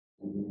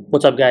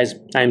What's up, guys?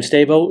 I am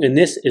Stavo, and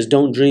this is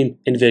Don't Dream,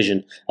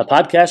 Envision, a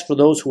podcast for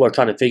those who are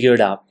trying to figure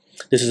it out.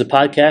 This is a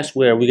podcast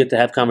where we get to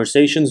have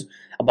conversations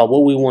about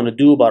what we want to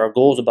do, about our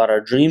goals, about our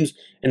dreams,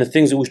 and the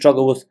things that we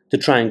struggle with to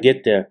try and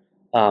get there.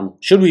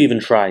 Should we even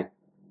try?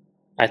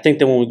 I think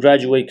that when we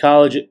graduate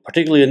college,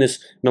 particularly in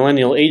this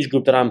millennial age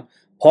group that I'm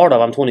part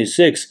of, I'm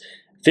 26,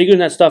 figuring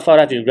that stuff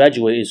out after you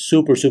graduate is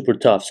super, super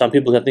tough. Some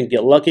people, I think,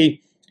 get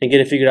lucky and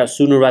get it figured out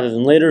sooner rather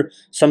than later.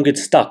 Some get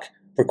stuck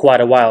for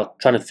quite a while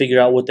trying to figure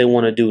out what they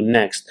want to do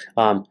next.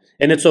 And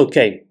it's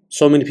okay.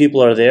 So many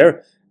people are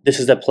there.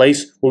 This is the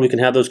place where we can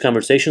have those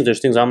conversations.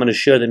 There's things I'm going to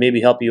share that maybe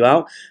help you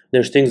out.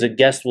 There's things that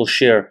guests will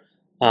share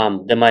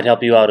that might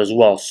help you out as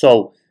well.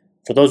 So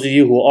for those of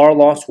you who are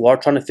lost, who are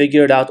trying to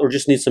figure it out, or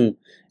just need some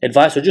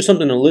advice or just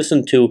something to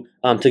listen to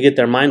get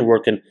their mind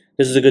working,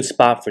 this is a good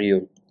spot for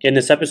you. In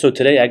this episode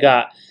today, I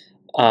got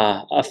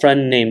a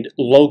friend named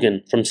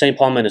Logan from St.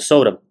 Paul,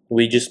 Minnesota.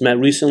 We just met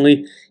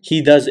recently.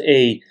 He does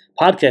a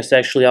podcast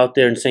actually out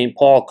there in St.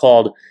 Paul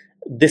called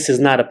This Is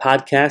Not a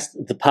Podcast,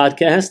 The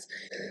Podcast.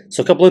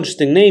 So a couple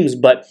interesting names,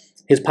 but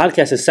his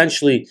podcast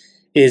essentially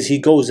is he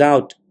goes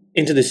out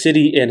into the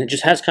city and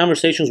just has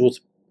conversations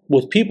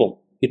with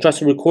people. He tries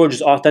to record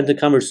just authentic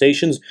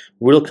conversations,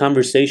 real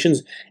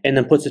conversations, and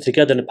then puts it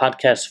together in a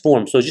podcast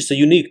form. So it's just a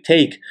unique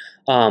take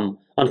on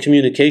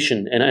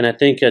communication, and I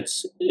think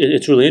it's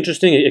really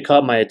interesting. It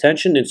caught my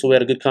attention, and so we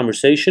had a good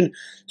conversation.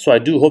 So I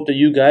do hope that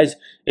you guys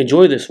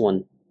enjoy this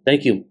one.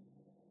 Thank you.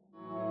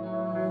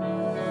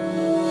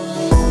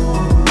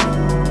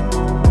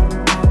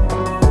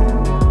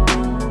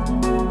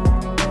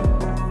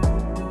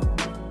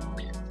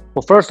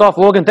 Well, first off,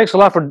 Logan, thanks a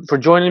lot for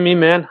joining me,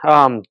 man.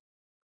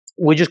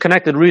 We just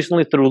connected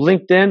recently through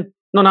LinkedIn.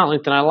 No, not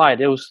LinkedIn. I lied.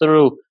 It was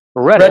through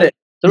Reddit.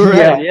 Through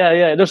Reddit.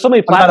 Yeah. There's so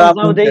many platforms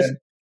nowadays. LinkedIn.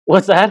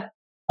 What's that?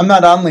 I'm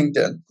not on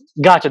LinkedIn.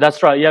 Gotcha.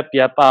 That's right. Yep.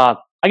 I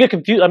get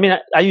confused. I mean,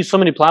 I use so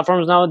many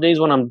platforms nowadays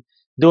when I'm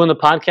doing the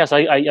podcast.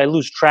 I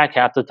lose track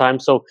half the time.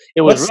 So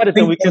it was Reddit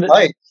that we could.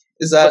 Like?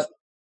 Is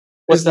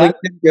LinkedIn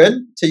good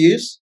to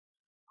use?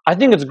 I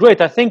think it's great.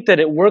 I think that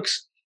it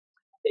works.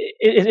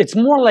 It's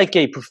more like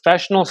a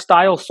professional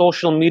style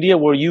social media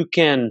where you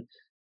can,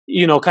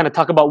 kind of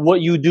talk about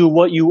what you do,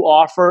 what you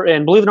offer.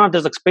 And believe it or not,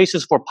 there's like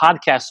spaces for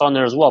podcasts on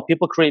there as well.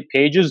 People create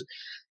pages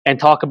and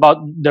talk about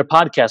their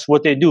podcasts,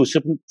 what they do.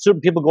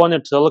 Certain people go on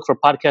there to look for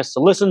podcasts to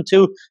listen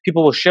to.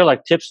 People will share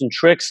like tips and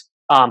tricks.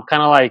 Kind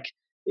of like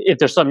if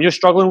there's something you're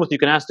struggling with, you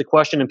can ask the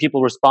question and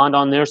people respond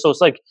on there. So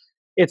it's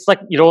like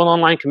your own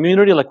online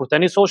community, like with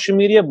any social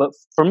media. But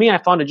for me,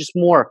 I found it just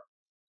more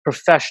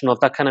professional,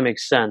 if that kind of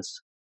makes sense.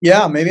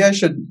 Yeah, maybe I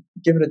should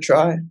give it a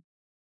try.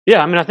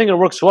 Yeah, I mean, I think it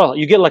works well.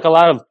 You get like a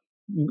lot of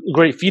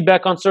great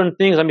feedback on certain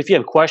things. I mean, if you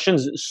have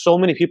questions, so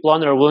many people on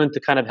there are willing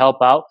to kind of help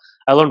out.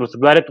 I learned with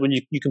Reddit when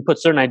you can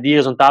put certain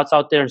ideas and thoughts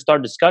out there and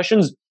start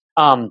discussions,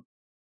 but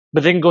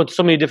they can go in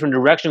so many different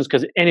directions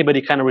because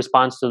anybody kind of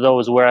responds to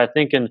those, where I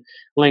think in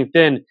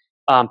LinkedIn,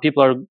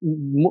 people are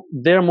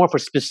there more for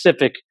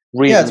specific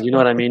reasons. You know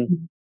what I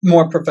mean?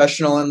 More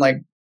professional and like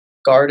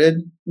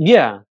guarded.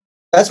 Yeah.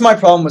 That's my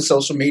problem with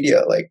social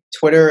media. Like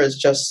Twitter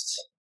is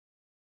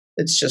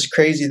it's just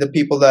crazy. The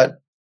people that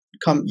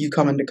you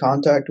come into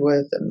contact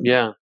with. And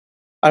yeah.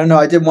 I don't know.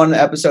 I did one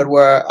episode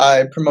where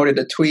I promoted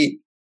a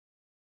tweet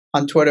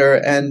on Twitter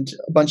and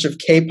a bunch of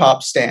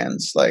K-pop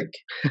stans like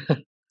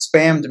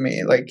spammed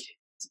me. Like,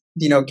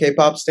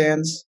 K-pop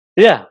stans?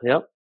 Yeah.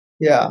 Yep.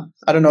 Yeah.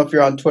 I don't know if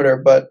you're on Twitter,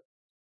 but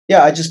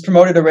yeah, I just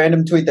promoted a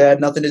random tweet that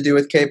had nothing to do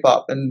with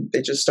K-pop and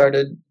they just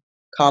started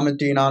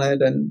commenting on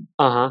it and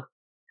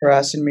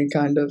harassing me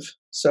kind of.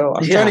 So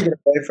I'm trying to get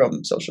away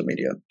from social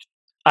media.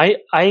 I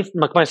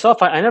like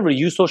myself, I never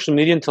used social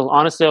media until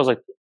honestly I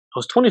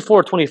was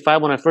 24 or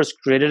 25 when I first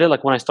created it,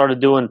 like when I started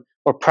doing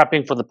or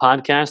prepping for the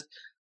podcast.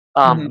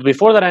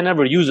 Before that, I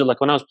never used it. Like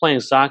when I was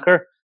playing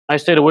soccer, I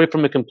stayed away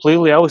from it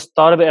completely. I always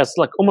thought of it as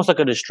like almost like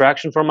a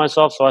distraction for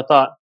myself. So I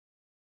thought,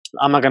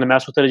 I'm not going to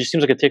mess with it. It just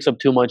seems like it takes up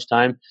too much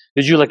time.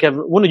 Did you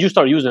when did you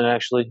start using it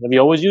actually? Have you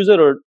always used it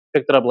or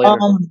picked it up later?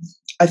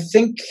 I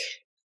think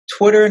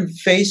Twitter and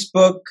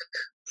Facebook,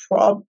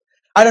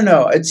 I don't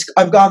know.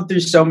 I've gone through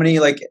so many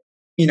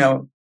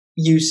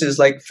uses.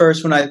 Like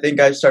first when I think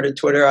I started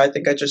Twitter, I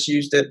think I just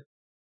used it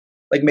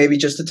like maybe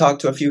just to talk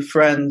to a few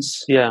friends.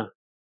 Yeah.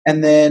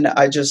 And then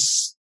I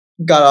just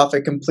got off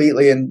it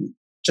completely and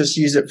just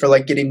use it for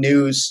like getting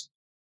news.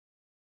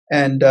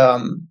 And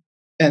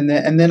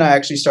then I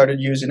actually started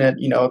using it,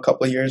 a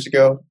couple of years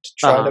ago to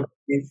try to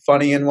be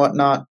funny and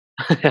whatnot.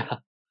 Yeah.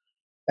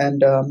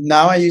 And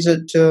now I use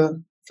it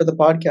for the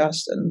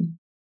podcast, and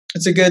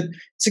it's a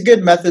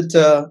good method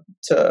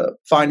to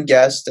find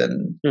guests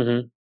and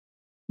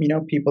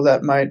people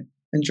that might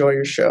enjoy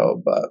your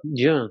show. But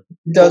yeah,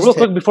 real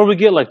quick before we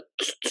get like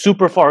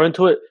super far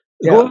into it,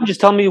 go ahead and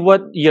just tell me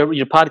what your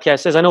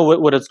podcast is. I know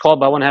what it's called,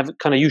 but I want to have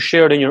kind of you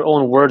share it in your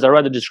own words. I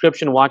read the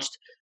description, watched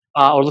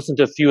or listened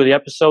to a few of the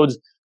episodes.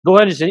 Go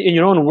ahead and just in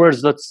your own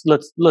words.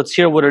 Let's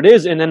hear what it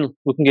is, and then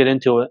we can get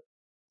into it.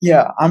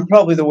 Yeah, I'm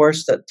probably the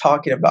worst at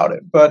talking about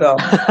it, but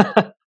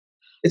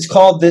it's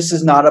called This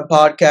Is Not a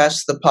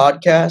Podcast, The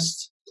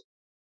Podcast.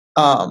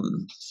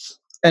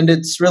 And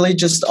it's really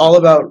just all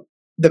about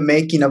the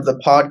making of the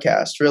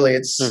podcast. Really,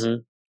 it's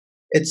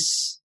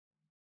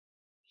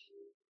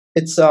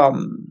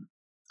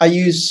I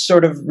use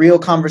sort of real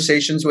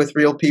conversations with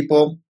real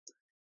people,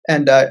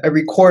 and I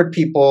record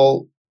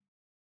people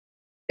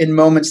in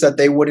moments that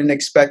they wouldn't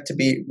expect to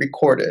be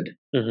recorded.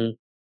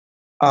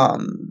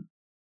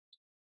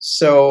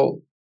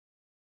 So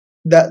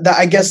that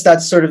I guess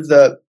that's sort of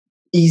the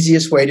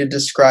easiest way to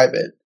describe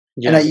it.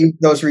 Yeah. And I use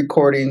those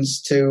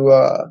recordings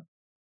to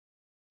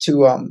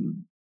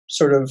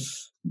sort of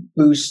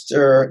boost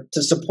or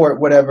to support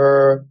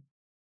whatever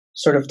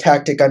sort of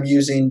tactic I'm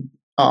using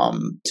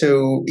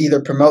to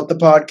either promote the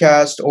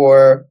podcast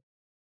or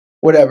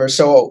whatever.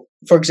 So,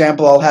 for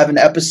example, I'll have an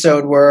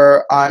episode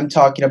where I'm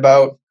talking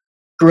about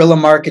guerrilla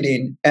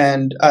marketing,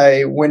 and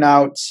I went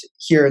out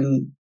here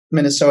in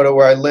Minnesota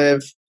where I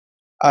live.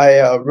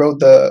 I rode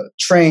the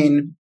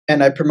train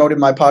and I promoted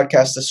my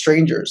podcast to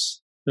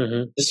strangers,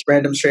 just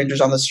random strangers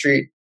on the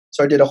street.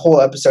 So I did a whole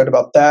episode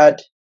about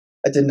that.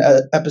 I did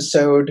an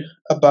episode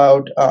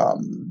about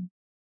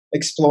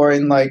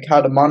exploring like how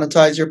to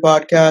monetize your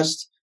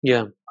podcast.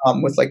 Yeah.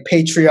 With like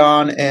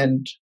Patreon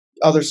and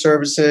other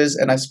services,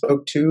 and I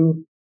spoke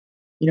to,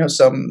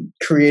 some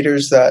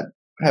creators that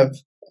have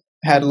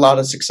had a lot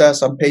of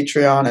success on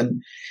Patreon,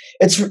 and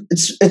it's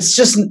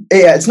just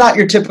it's not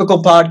your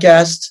typical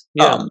podcast.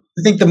 Yeah.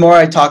 I think the more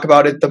I talk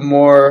about it, the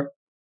more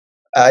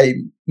I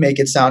make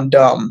it sound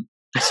dumb.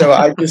 So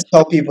I just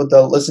tell people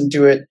to listen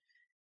to it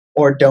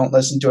or don't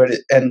listen to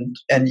it, and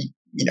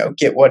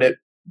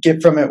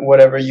get from it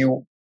whatever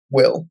you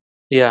will.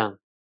 Yeah.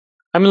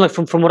 I mean, like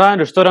from what I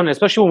understood on it,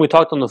 especially when we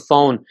talked on the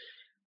phone,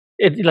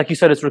 it, like you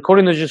said, it's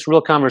recording. There's just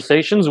real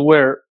conversations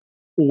where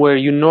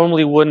you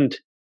normally wouldn't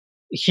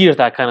hear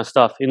that kind of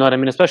stuff. You know what I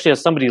mean? Especially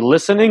as somebody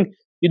listening,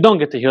 you don't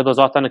get to hear those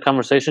authentic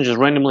conversations just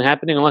randomly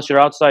happening unless you're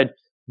outside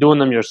doing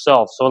them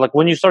yourself. So, like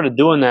when you started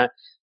doing that,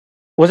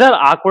 was that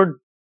awkward?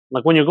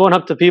 Like when you're going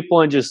up to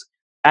people and just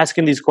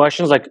asking these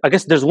questions? Like I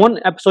guess there's one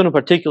episode in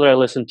particular I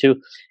listened to,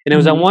 and it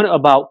was that one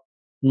about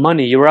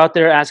money. You were out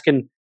there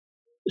asking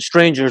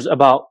strangers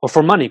about or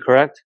for money,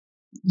 correct?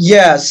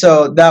 Yeah,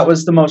 so that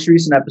was the most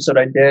recent episode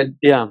I did.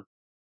 Yeah.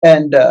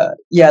 And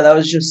that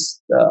was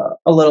just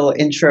a little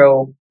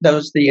intro. That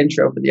was the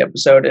intro for the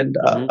episode. And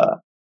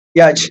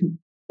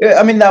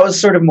I mean, that was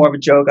sort of more of a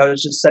joke. I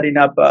was just setting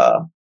up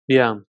a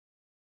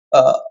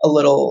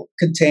little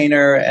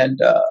container and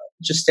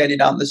just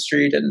standing on the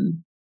street and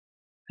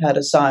had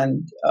a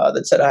sign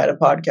that said I had a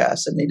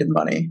podcast and needed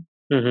money.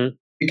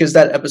 Because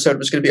that episode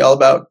was going to be all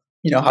about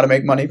how to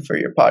make money for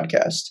your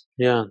podcast.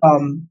 Yeah.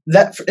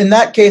 That in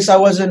that case, I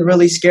wasn't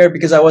really scared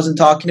because I wasn't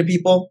talking to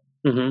people.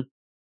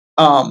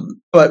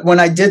 But when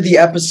I did the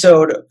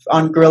episode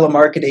on guerrilla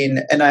marketing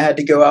and I had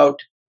to go out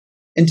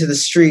into the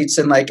streets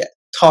and like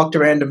talk to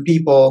random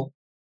people,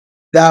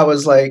 that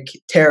was like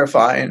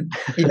terrifying.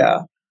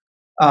 Yeah.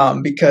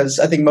 Because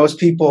I think most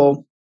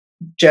people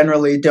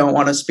generally don't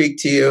want to speak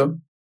to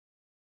you.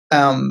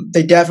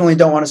 They definitely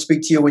don't want to speak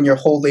to you when you're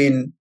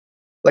holding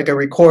like a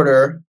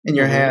recorder in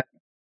your hand.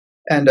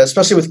 And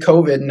especially with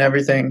COVID and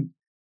everything,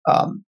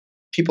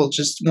 people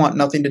just want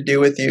nothing to do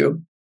with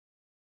you.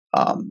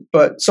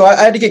 But so I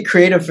had to get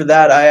creative for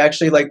that. I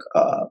actually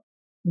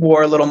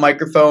wore a little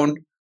microphone,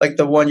 like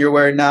the one you're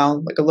wearing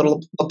now, like a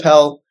little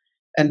lapel,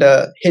 and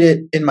hid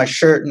it in my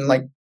shirt and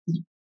like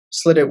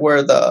slid it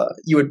where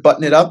you would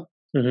button it up,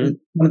 in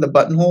one of the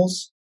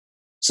buttonholes,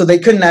 so they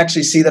couldn't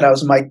actually see that I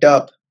was mic'd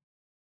up.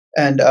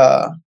 And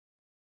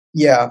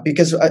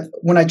because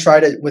when I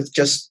tried it with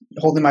just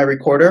holding my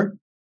recorder,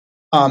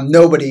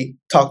 nobody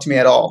talked to me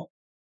at all,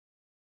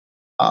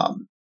 or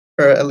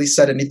at least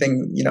said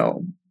anything,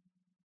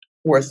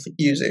 worth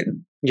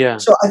using. Yeah.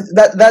 So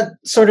that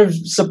sort of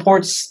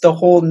supports the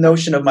whole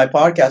notion of my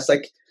podcast.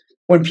 Like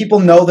when people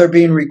know they're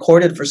being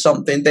recorded for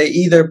something, they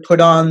either put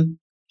on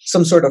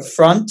some sort of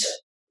front,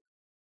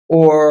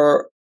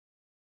 or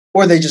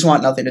they just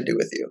want nothing to do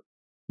with you.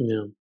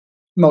 Yeah.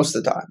 Most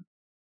of the time.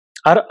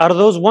 Out of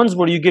those ones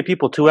where you get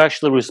people to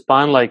actually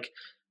respond, like,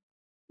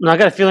 I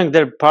got a feeling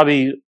they're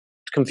probably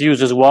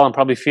confused as well and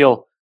probably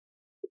feel,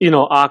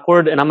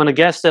 awkward. And I'm going to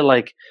guess that,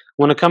 like,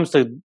 when it comes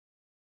to,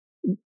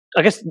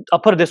 I guess I'll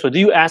put it this way. Do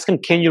you ask them,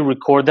 can you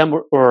record them,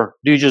 or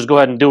do you just go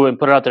ahead and do it and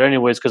put it out there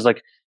anyways? Because,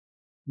 like,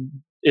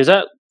 is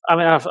that, I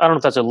mean, I don't know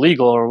if that's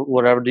illegal or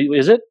whatever.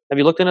 Is it? Have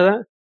you looked into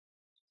that?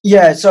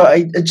 Yeah. So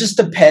it just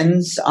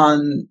depends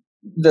on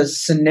the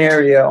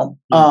scenario.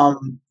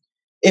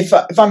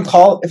 If I'm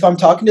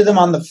talking to them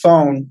on the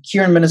phone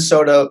here in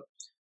Minnesota,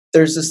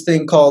 there's this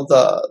thing called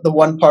the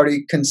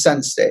one-party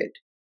consent state.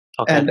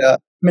 Okay. And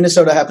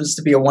Minnesota happens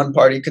to be a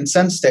one-party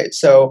consent state.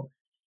 So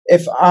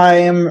if I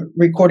am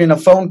recording a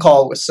phone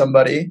call with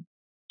somebody,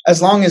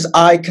 as long as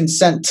I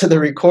consent to the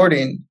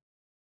recording,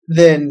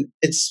 then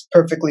it's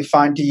perfectly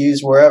fine to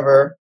use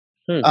wherever.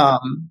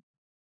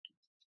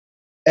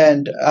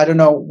 And I don't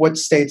know what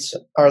states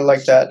are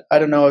like that. I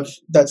don't know if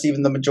that's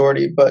even the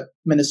majority, but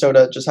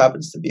Minnesota just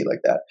happens to be like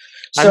that.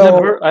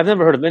 So I've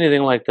never heard of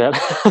anything like that.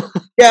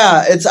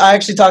 Yeah, I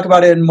actually talk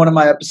about it in one of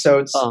my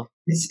episodes.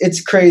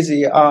 it's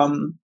crazy.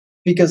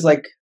 Because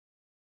like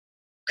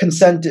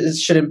consent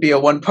shouldn't be a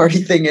one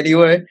party thing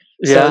anyway.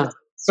 So Yeah. it's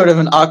sort of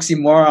an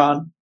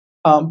oxymoron.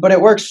 But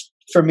it works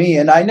for me,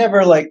 and I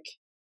never like.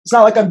 It's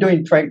not like I'm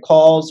doing prank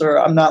calls or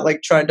I'm not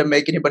like trying to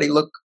make anybody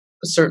look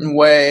a certain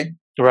way.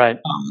 Right.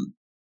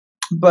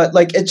 But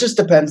like it just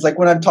depends. Like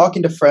when I'm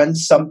talking to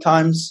friends,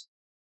 sometimes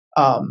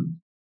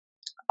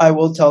I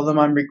will tell them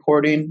I'm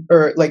recording,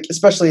 or like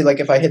especially like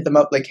if I hit them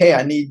up like, hey,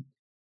 I need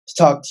to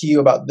talk to you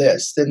about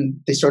this, then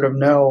they sort of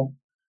know.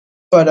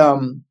 But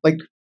like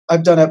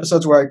I've done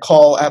episodes where I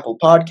call Apple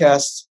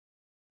Podcasts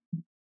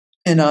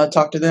and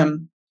talk to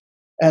them,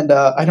 and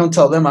I don't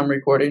tell them I'm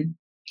recording.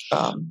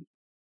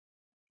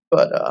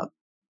 But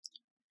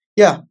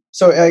yeah,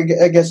 so I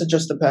guess it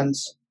just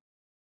depends.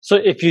 So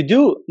if you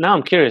do, now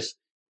I'm curious.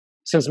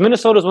 Since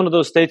Minnesota is one of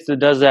those states that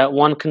does that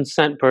one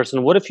consent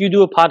person, what if you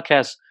do a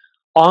podcast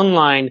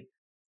online?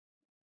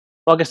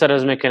 Well, I guess that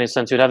doesn't make any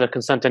sense. You'd have to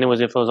consent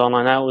anyways if it was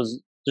online. That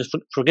was just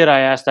forget I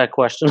asked that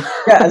question.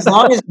 Yeah, as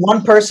long as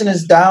one person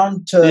is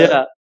down to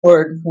Yeah.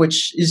 record,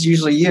 which is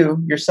usually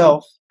you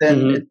yourself, then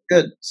Mhm. it's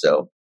good.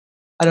 So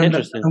I don't know.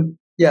 Interesting.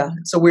 Yeah,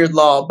 it's a weird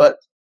law, but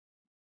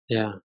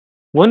Yeah.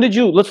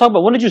 Let's talk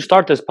about when did you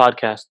start this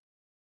podcast?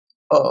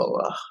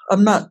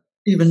 I'm not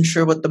even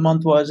sure what the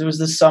month was. It was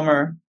this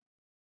summer.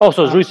 Oh,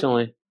 so it was Uh,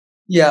 recently.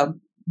 yeah,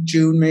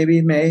 June,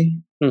 maybe May,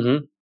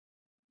 Mm-hmm.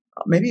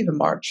 maybe even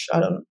March. I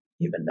don't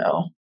even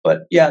know.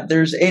 But yeah,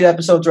 there's 8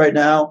 episodes right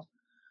now.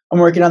 I'm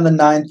working on the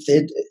 9th.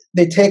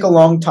 They take a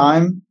long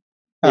time.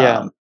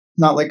 Yeah.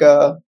 Not like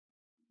a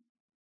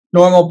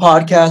normal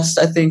podcast,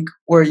 I think,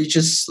 where you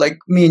just like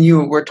me and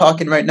you, we're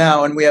talking right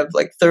now, and we have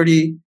like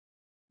 30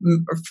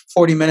 or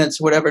 40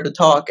 minutes, whatever, to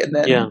talk, and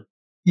then Yeah.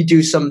 you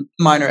do some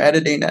minor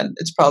editing, and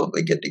it's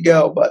probably good to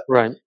go. But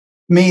Right.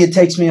 me, it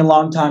takes me a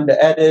long time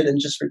to edit and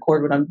just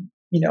record what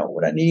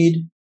what I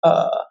need.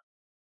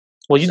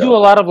 Well, you do So a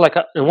lot of like,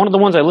 and one of the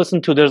ones I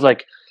listen to,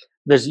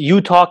 there's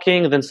you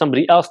talking, then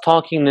somebody else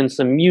talking, then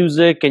some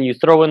music, and you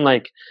throw in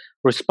like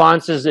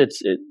responses.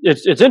 It's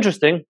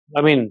interesting.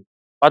 I mean,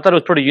 I thought it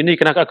was pretty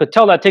unique, and I could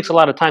tell that takes a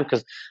lot of time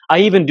because I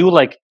even do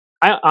like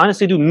I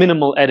honestly do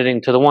minimal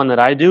editing to the one that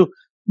I do,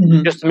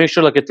 mhm. just to make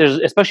sure like if there's,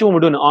 especially when we're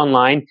doing it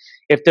online,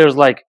 if there's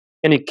like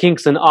any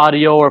kinks in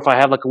audio or if I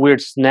have like a weird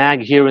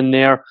snag here and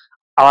there,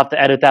 I'll have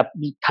to edit that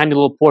tiny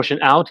little portion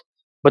out.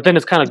 But then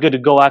it's kind of good to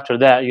go after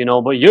that, you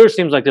know. But yours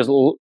seems like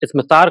it's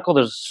methodical.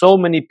 There's so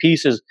many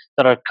pieces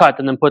that are cut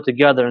and then put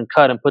together and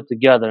cut and put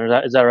together.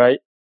 Is that right?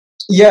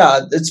 Yeah,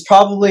 it's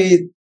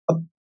probably a,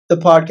 the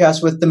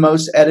podcast with the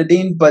most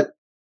editing, but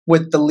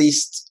with the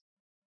least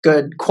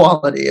good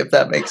quality, if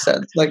that makes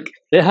sense. Like,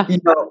 Yeah.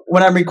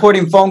 when I'm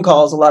recording phone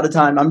calls, a lot of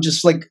time I'm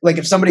just like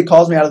if somebody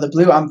calls me out of the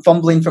blue, I'm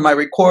fumbling for my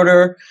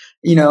recorder.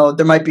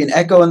 There might be an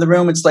echo in the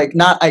room. It's like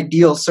not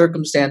ideal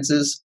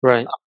circumstances.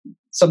 Right.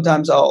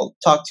 Sometimes I'll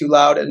talk too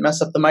loud and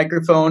mess up the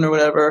microphone or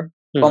whatever,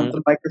 bump Hmm.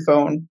 the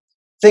microphone.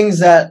 Things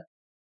that,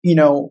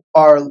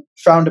 are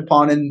frowned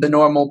upon in the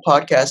normal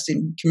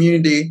podcasting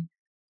community.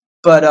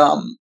 But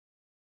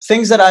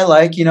things that I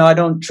like, I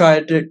don't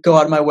try to go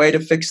out of my way to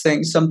fix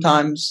things.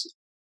 Sometimes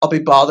I'll be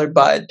bothered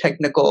by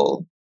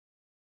technical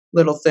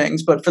little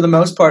things, but for the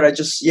most part, I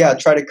just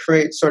try to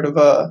create sort of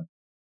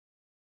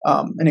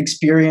an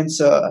experience,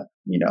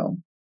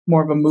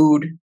 more of a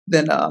mood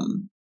than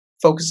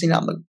focusing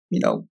on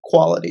the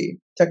quality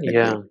technically.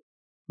 Yeah.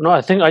 No,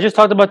 I think I just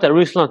talked about that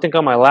recently. I think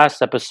on my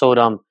last episode.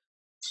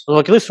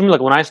 Like at least for me,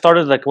 like when I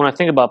started, like when I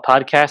think about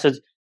podcasts,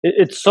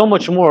 it's so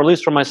much more, at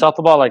least for myself,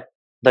 about like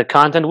the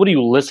content. What are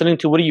you listening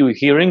to? What are you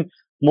hearing?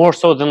 More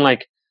so than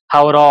like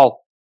how it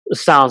all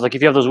sounds. Like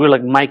if you have those weird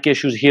like mic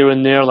issues here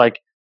and there, like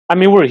I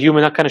mean we're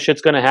human. That kind of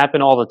shit's gonna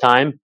happen all the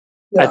time.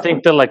 I Yeah,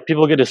 think that like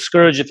people get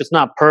discouraged if it's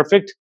not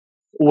perfect.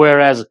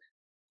 Whereas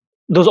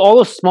those all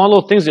those small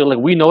little things that like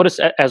we notice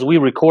as we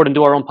record and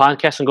do our own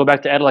podcast and go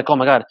back to edit, like oh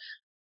my god,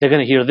 they're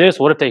gonna hear this.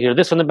 What if they hear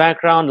this in the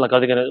background? Like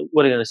what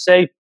are they gonna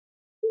say?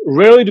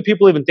 Rarely do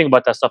people even think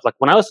about that stuff. Like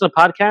when I listen to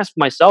podcasts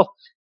myself,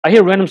 I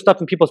hear random stuff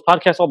in people's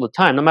podcasts all the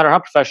time, no matter how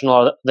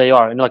professional they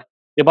are. And like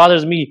it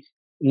bothers me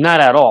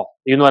not at all.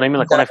 You know what I mean?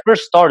 Like when I exactly.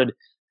 first started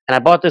and I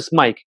bought this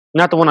mic,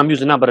 not the one I'm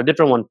using now, but a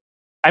different one.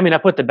 I mean, I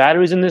put the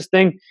batteries in this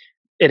thing.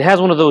 It has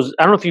one of those.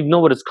 I don't know if you know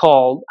what it's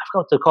called. I forgot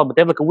what they're called, but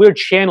they have like a weird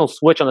channel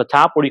switch on the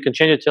top where you can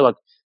change it to like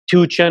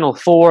 2 channel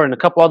 4 and a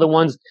couple other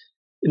ones.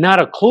 Not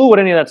a clue what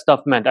any of that stuff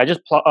meant. I just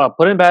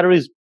put in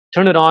batteries,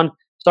 turned it on,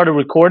 started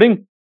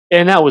recording,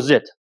 and that was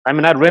it. I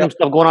mean, I had Yeah. random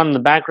stuff going on in the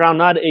background,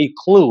 not a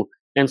clue.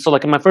 And so,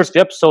 like in my first few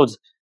episodes,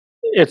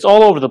 it's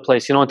all over the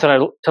place, until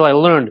I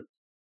learned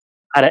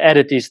how to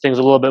edit these things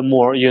a little bit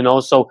more,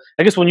 So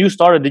I guess when you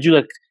started, did you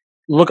like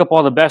look up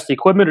all the best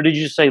equipment, or did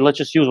you just say, let's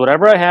just use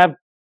whatever I have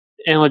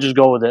and let's just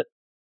go with it?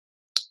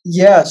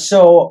 Yeah,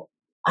 so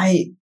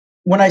I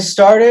when I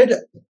started,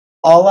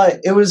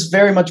 it was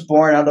very much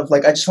born out of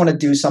like I just want to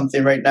do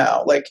something right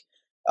now. Like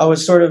I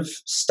was sort of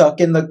stuck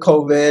in the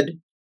COVID,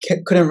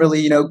 couldn't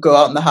really go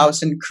out in the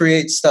house and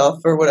create stuff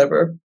or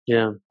whatever.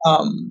 Yeah,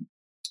 Um,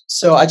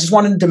 so I just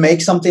wanted to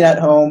make something at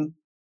home,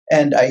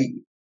 and I,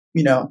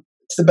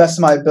 the best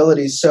of my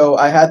abilities. So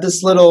I had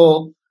this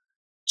little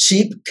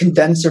cheap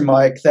condenser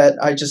mic that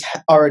I just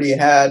already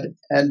had,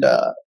 and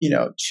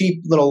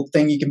cheap little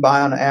thing you can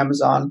buy on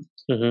Amazon.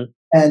 Mm-hmm.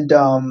 And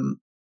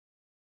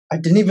I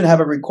didn't even have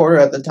a recorder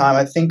at the time.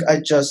 I think I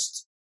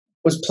just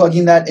was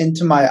plugging that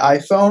into my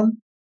iPhone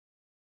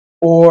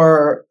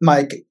or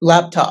my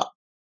laptop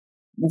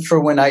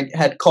for when I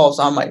had calls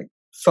on my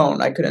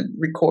phone. I couldn't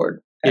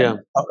record and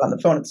talk on the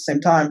phone at the same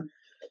time.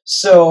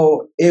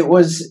 So it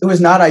was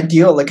not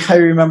ideal. Like I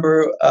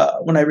remember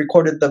when I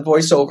recorded the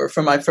voiceover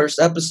for my first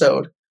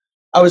episode,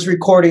 I was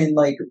recording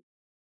like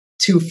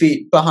 2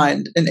 feet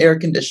behind an air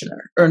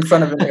conditioner or in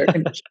front of an air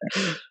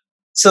conditioner.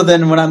 So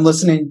then when I'm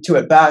listening to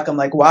it back, I'm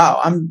like,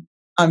 wow,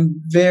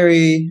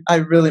 I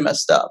really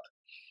messed up.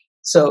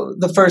 So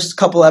the first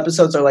couple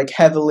episodes are like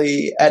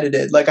heavily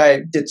edited. Like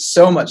I did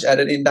so much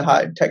editing to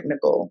hide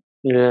technical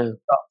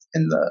stuff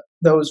in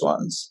those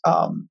ones.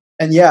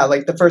 And yeah,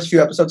 like the first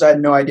few episodes, I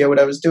had no idea what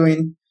I was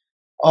doing.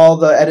 All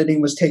the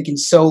editing was taking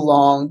so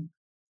long.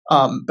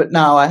 But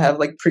now I have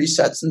like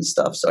presets and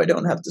stuff, so I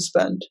don't have to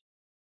spend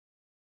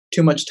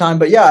too much time.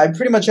 But yeah, I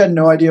pretty much had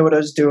no idea what I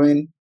was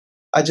doing.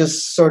 I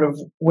just sort of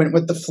went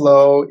with the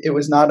flow. It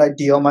was not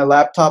ideal. My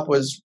laptop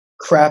was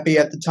crappy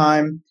at the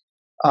time.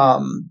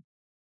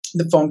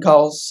 The phone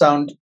calls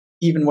sound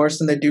even worse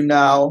than they do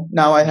now.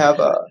 Now I have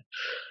a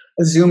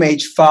Zoom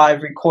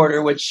H5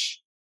 recorder,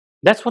 which...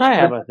 That's what I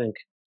have, I think.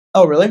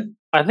 Oh, really?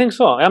 I think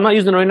so. I'm not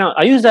using it right now.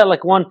 I use that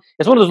like one.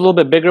 It's one of those little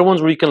bit bigger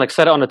ones where you can like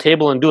set it on the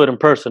table and do it in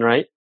person,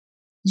 right?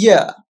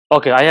 Yeah.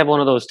 Okay, I have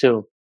one of those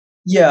too.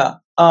 Yeah.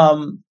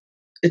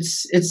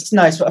 It's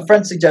nice. A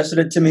friend suggested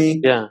it to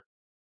me. Yeah.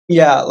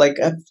 Yeah. Like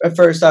at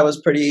first, I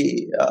was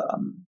pretty,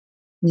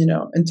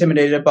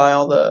 intimidated by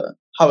all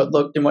how it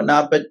looked and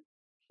whatnot. But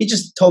he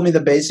just told me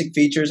the basic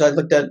features. I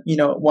looked at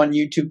one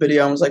YouTube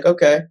video and was like,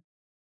 okay,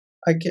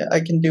 I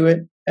can do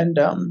it. And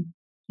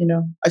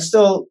I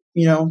still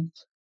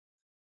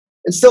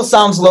it still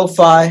sounds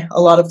lo-fi.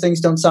 A lot of things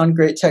don't sound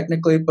great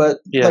technically, but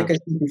like I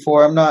said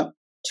before, I'm not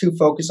too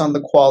focused on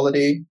the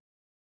quality.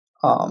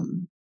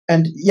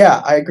 And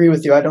yeah, I agree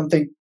with you. I don't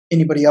think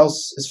anybody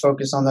else is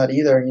focused on that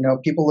either.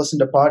 People listen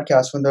to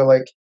podcasts when they're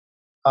like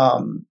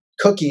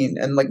cooking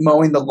and like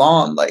mowing the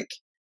lawn. Like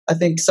I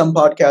think some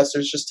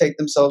podcasters just take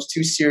themselves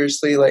too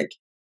seriously. Like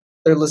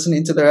they're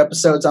listening to their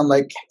episodes on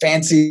like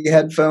fancy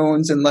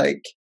headphones and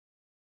like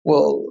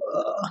will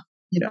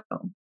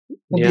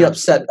be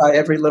upset by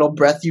every little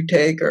breath you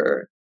take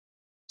or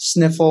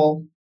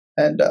sniffle.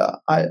 And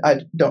I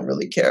don't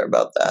really care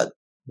about that.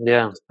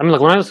 Yeah. I mean,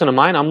 like when I listen to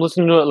mine, I'm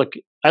listening to it like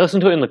I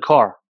listen to it in the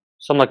car.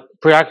 So I'm like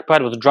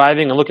preoccupied with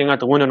driving and looking out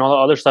the window and all the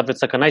other stuff.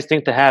 It's like a nice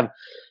thing to have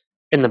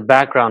in the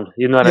background.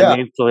 You know what I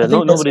mean? So I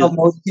think that's how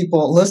most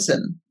people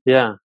listen.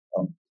 Yeah.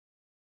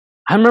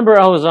 I remember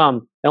I was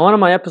in one of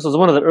my episodes,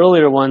 one of the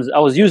earlier ones, I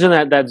was using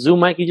that Zoom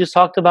mic you just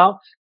talked about,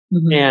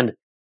 and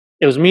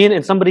it was me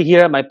and somebody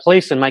here at my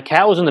place, and my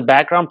cat was in the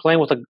background playing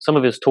with like some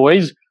of his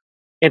toys.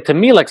 And to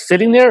me, like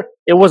sitting there,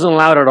 it wasn't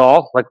loud at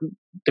all. Like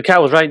the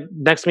cat was right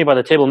next to me by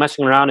the table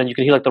messing around, and you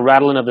could hear like the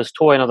rattling of this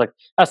toy, and I was like,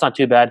 that's not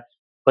too bad.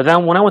 But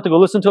then when I went to go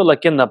listen to it,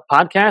 like in the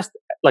podcast,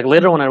 like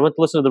later when I went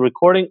to listen to the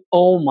recording,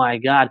 oh my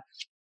God,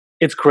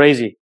 it's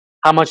crazy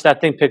how much that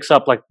thing picks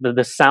up. Like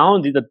the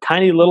sound, the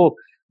tiny little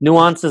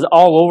nuances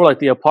all over like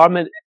the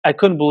apartment. I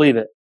couldn't believe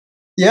it.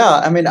 Yeah,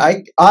 I mean,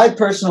 I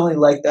personally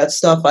like that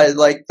stuff. I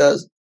like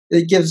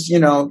it gives,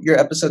 your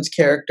episode's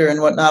character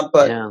and whatnot.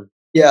 But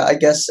yeah, I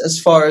guess as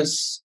far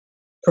as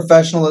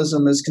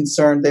professionalism is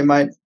concerned, they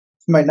might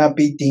not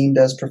be deemed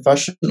as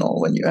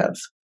professional when you have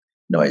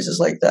noises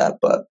like that.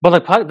 But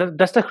like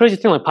that's the crazy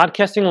thing. Like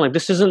podcasting, like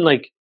this isn't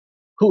like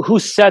who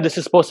said this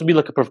is supposed to be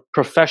like a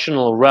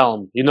professional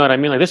realm. You know what I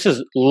mean? Like this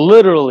is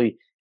literally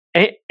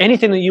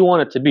anything that you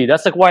want it to be.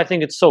 That's like why I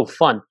think it's so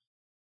fun.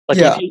 Like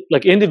if you,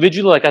 like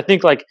individually, like I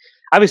think like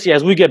obviously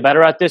as we get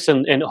better at this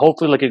and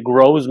hopefully like it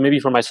grows maybe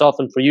for myself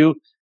and for you,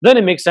 then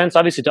it makes sense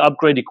obviously to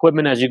upgrade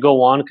equipment as you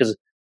go on because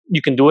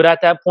you can do it at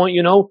that point,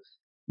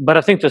 But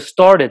I think to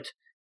start it,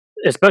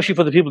 especially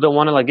for the people that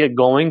want to like get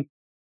going,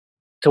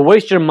 to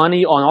waste your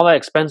money on all that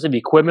expensive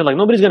equipment, like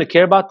nobody's going to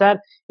care about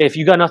that if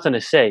you got nothing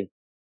to say.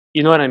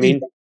 You know what I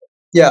mean?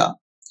 Yeah.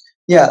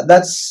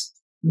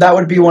 That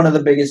would be one of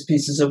the biggest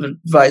pieces of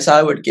advice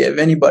I would give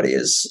anybody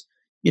is,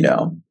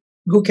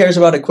 who cares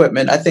about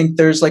equipment? I think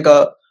there's like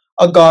a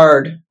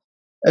guard,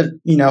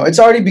 it's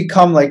already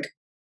become like,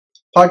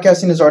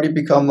 podcasting has already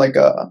become like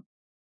I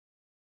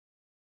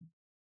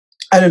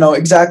don't know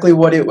exactly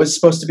what it was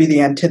supposed to be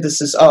the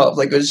antithesis of.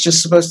 Like it was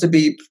just supposed to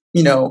be,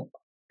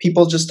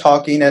 people just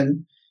talking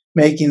and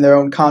making their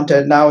own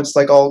content. Now it's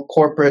like all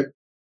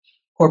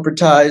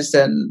corporatized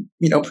and,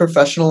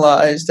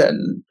 professionalized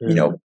and,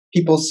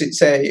 people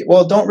say,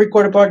 well, don't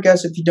record a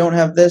podcast if you don't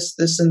have this,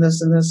 and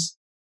this, and this.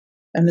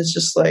 And it's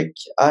just like,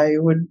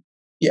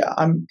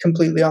 I'm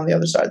completely on the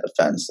other side of the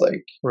fence.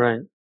 Like, right.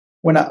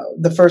 When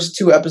the first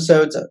 2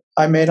 episodes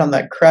I made on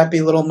that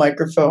crappy little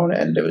microphone,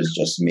 and it was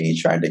just me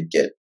trying to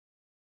get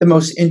the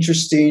most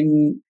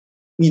interesting,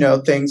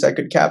 things I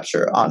could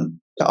capture on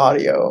the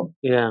audio.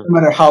 Yeah. No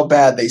matter how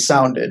bad they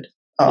sounded.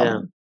 Yeah.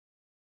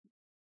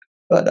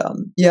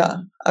 Yeah,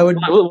 I would.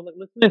 Like,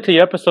 listening to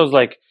your episodes,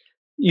 like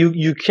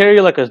you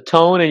carry like a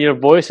tone in your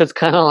voice that's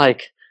kind of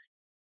like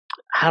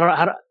I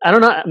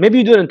don't know. Maybe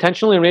you do it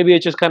intentionally, or maybe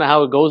it's just kind of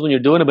how it goes when you're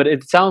doing it. But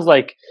it sounds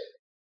like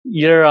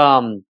you're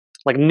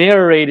like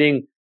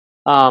narrating,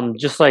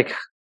 just like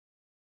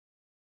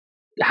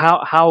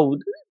how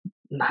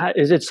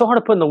is it so hard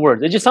to put in the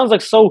words? It just sounds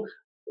like so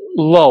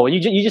low.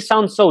 You just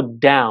sound so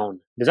down.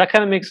 Does that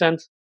kind of make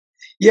sense?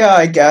 Yeah,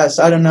 I guess.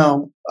 I don't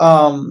know.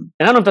 And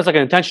I don't know if that's like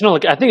an intentional.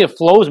 Like I think it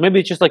flows. Maybe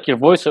it's just like your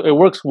voice. It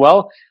works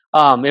well.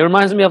 It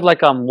reminds me of like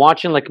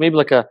watching like maybe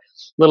like a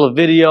little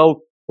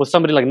video with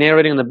somebody like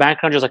narrating in the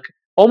background, just like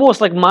almost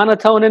like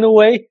monotone in a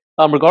way.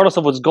 Regardless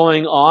of what's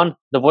going on,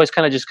 the voice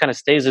kind of just kind of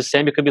stays the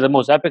same. It could be the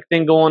most epic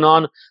thing going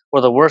on or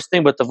the worst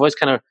thing, but the voice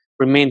kind of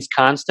remains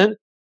constant.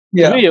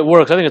 To Yeah. me, it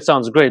works. I think it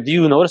sounds great. Do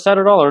you notice that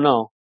at all, or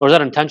no? Or is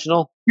that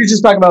intentional? You're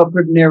just talking about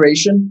for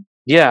narration.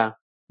 Yeah.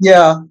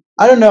 Yeah,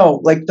 I don't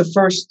know. Like the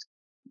first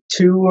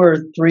 2 or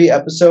 3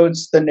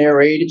 episodes, the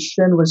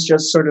narration was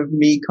just sort of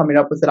me coming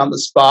up with it on the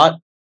spot.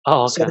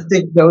 Oh, So okay. I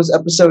think those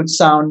episodes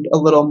sound a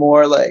little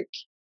more like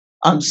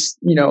I'm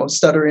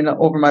stuttering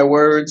over my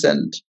words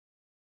and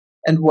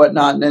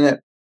whatnot. And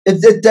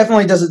it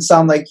definitely doesn't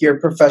sound like your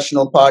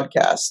professional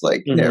podcast,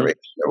 like Hmm. narration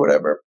or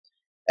whatever.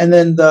 And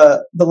then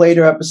the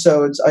later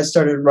episodes, I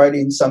started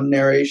writing some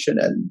narration,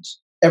 and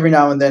every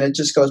now and then it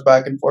just goes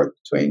back and forth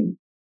between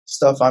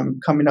stuff I'm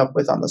coming up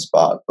with on the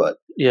spot. But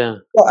Yeah.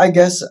 well, I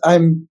guess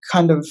I'm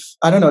kind of,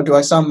 I don't know. Do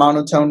I sound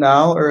monotone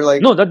now, or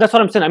like? No, that's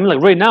what I'm saying. I mean,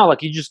 like right now, like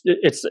it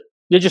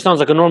just sounds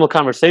like a normal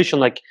conversation.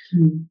 Like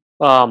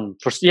Mm.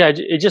 for yeah,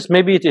 it just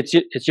maybe it's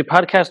your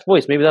podcast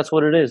voice. Maybe that's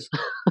what it is.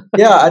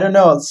 Yeah, I don't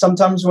know.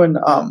 Sometimes when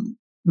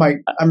my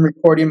I'm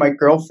recording my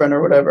girlfriend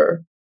or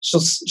whatever,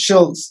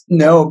 she'll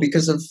know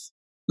because of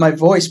my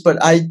voice, but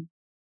I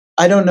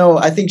don't know.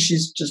 I think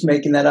she's just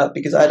making that up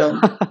because I don't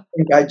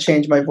think I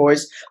changed my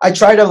voice. I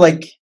try to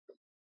like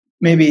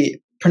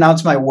maybe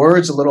pronounce my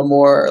words a little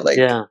more, like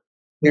Yeah.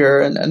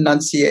 hear and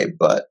enunciate,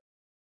 but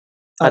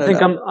I I don't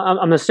think know.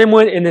 I'm the same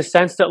way in the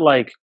sense that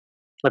like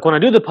when I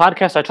do the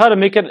podcast, I try to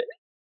make it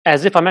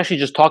as if I'm actually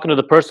just talking to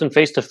the person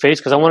face to face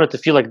because I want it to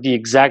feel like the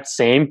exact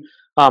same.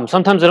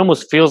 Sometimes it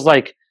almost feels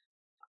like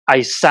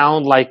I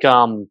sound like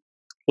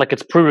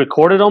it's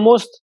pre-recorded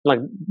almost. Like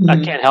I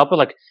Mhm. can't help it.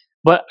 Like,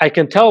 but I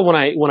can tell when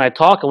I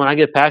talk and when I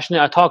get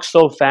passionate, I talk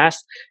so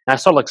fast and I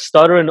start like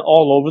stuttering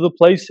all over the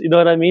place. You know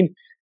what I mean?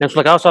 And it's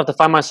like I also have to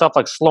find myself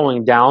like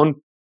slowing down.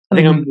 I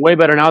think I'm Mhm. way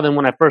better now than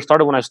when I first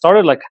started. When I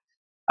started, like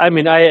I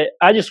mean, I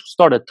just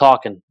started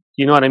talking.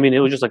 You know what I mean? It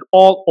was just like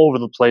all over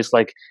the place.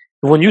 Like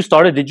when you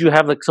started, did you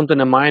have like something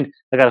in mind?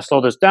 I got to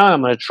slow this down.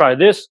 I'm going to try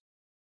this,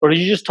 or did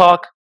you just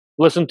talk,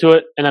 listen to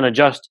it, and then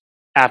adjust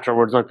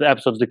afterwards, like the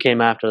episodes that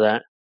came after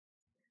that?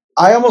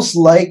 I almost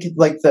like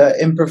the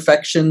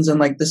imperfections and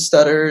like the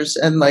stutters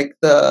and like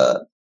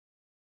the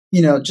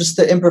just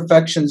the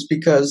imperfections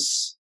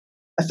because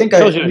I think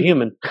Shows you're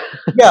human.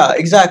 yeah,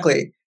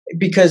 exactly,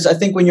 because I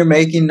think when you're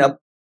making up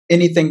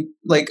anything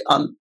like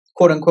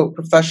quote unquote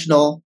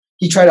professional,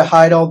 you try to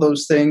hide all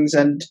those things,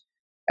 and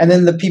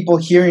then the people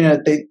hearing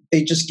it,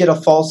 they just get a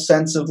false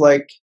sense of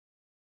like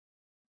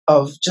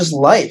of just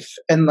life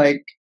and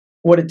like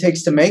what it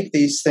takes to make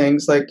these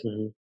things. Like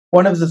Hmm.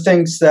 one of the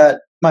things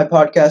that my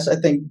podcast I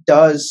think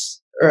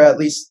does, or at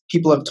least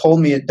people have told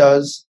me it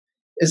does,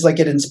 is like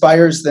it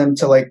inspires them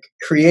to like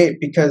create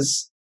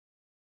because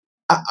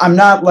I'm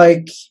not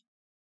like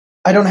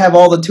I don't have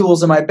all the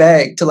tools in my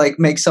bag to like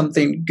make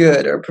something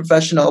good or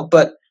professional,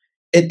 but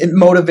it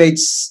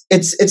motivates.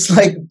 It's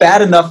like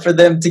bad enough for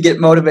them to get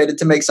motivated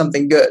to make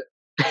something good.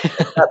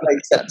 If that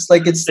makes sense.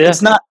 Like Yeah,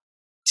 it's not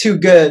too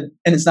good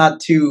and it's not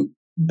too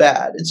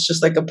bad. It's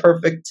just like a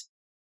perfect,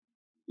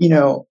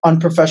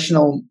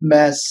 unprofessional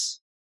mess.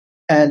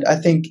 And I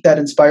think that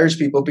inspires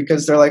people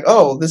because they're like,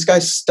 oh, this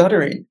guy's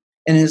stuttering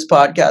in his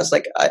podcast.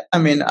 Like I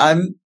mean,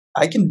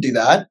 I can do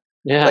that.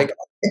 yeah, Like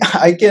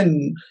I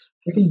can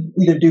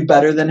either do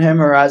better than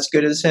him or as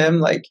good as him.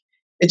 Like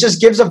it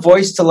just gives a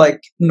voice to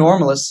like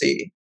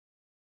normalcy.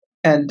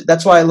 And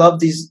that's why I love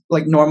these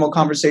like normal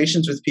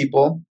conversations with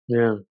people.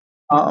 yeah,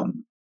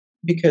 Um,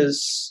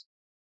 because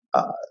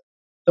uh,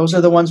 those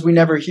are the ones we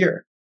never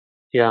hear.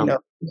 yeah,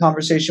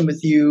 Conversation with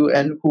you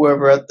and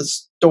whoever at the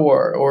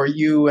store or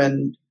you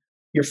and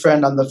your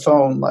friend on the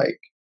phone. Like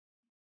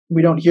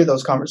we don't hear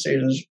those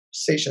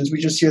conversations. We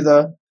just hear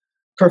the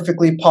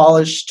perfectly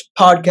polished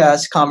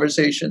podcast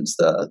conversations,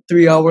 the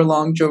 3 hour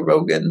long Joe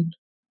Rogan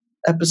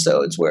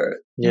episodes where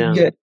you yeah.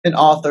 get an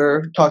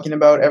author talking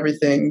about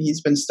everything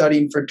he's been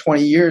studying for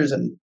 20 years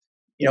and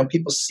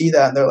people see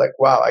that and they're like,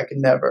 wow, I can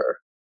never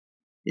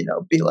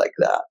be like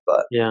that.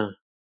 But Yeah.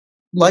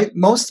 like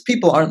most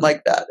people aren't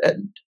like that.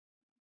 And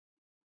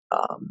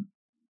um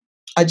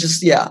I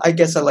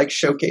guess I like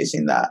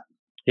showcasing that.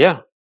 Yeah.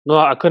 No,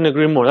 I couldn't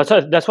agree more.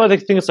 That's why I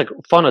think it's like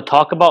fun to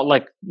talk about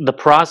like the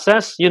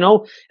process, and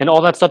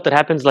all that stuff that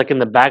happens like in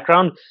the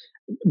background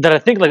that I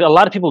think like a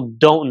lot of people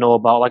don't know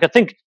about. Like I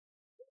think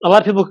a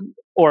lot of people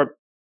or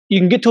you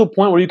can get to a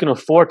point where you can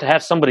afford to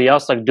have somebody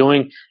else like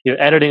doing your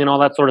editing and all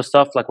that sort of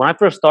stuff. Like when I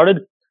first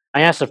started,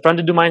 I asked a friend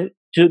to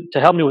do to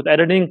help me with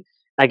editing.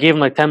 I gave him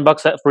like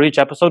 $10 for each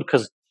episode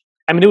because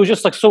I mean it was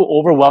just like so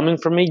overwhelming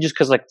for me. Just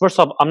because like first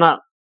off, I'm not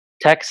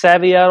tech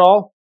savvy at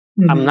all.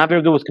 I'm not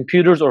very good with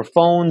computers or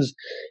phones.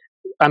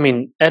 I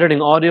mean,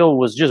 editing audio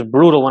was just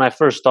brutal when I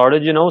first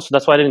started, so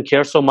that's why I didn't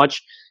care so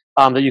much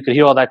that you could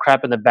hear all that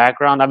crap in the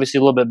background. Obviously,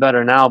 a little bit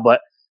better now, but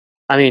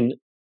I mean,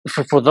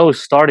 for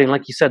those starting,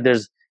 like you said,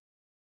 there's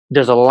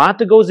a lot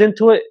that goes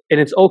into it, and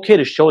it's okay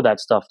to show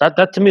that stuff.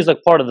 That to me is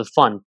like part of the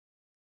fun,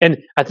 and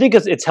I think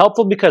it's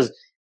helpful because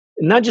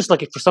not just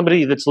like for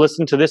somebody that's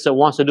listening to this that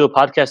wants to do a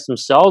podcast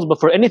themselves, but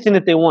for anything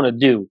that they want to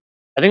do.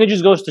 I think it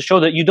just goes to show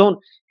that you don't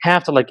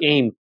have to like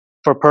aim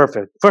for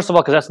perfect. First of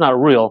all, because that's not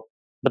real.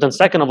 But then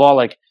second of all,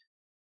 like,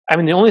 I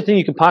mean, the only thing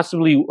you can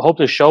possibly hope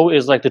to show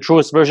is like the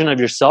truest version of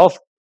yourself.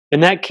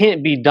 And that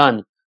can't be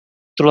done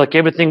through like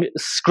everything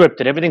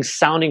scripted, everything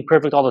sounding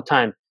perfect all the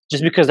time,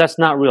 just because that's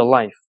not real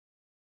life.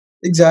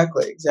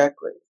 Exactly.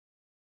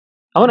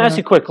 I want to ask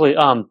you quickly,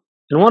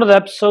 in one of the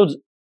episodes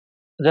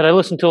that I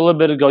listened to a little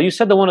bit ago, you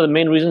said that one of the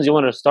main reasons you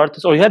wanted to start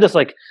this, or you had this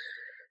like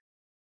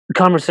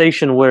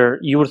conversation where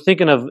you were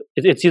thinking of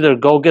it's either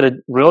go get a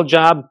real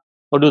job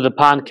or do the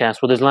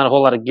podcast where there's not a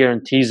whole lot of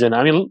guarantees in it.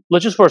 I mean,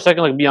 let's just for a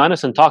second like be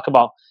honest and talk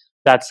about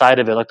that side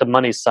of it, like the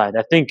money side.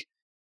 I think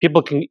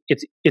people can.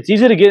 It's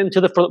easy to get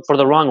into for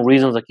the wrong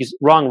reasons,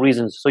 wrong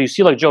reasons. So you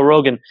see like Joe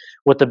Rogan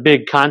with the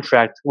big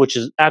contract, which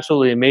is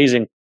absolutely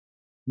amazing.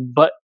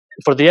 But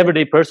for the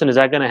everyday person, is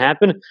that going to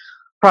happen?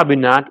 Probably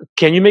not.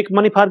 Can you make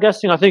money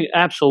podcasting? I think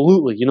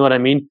absolutely. You know what I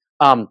mean?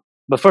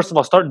 But first of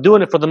all, start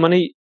doing it for the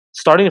money.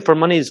 Starting it for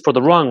money is for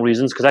the wrong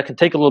reasons because that can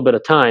take a little bit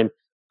of time.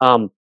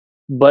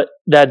 But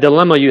that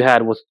dilemma you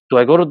had with, do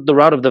I go to the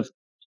route of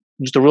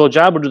just a real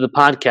job or do the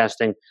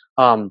podcasting?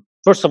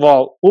 First of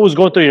all, what was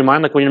going through your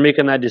mind like when you're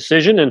making that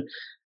decision, and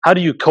how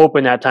do you cope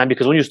in that time?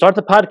 Because when you start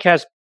the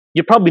podcast,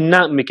 you're probably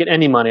not making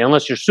any money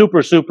unless you're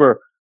super, super,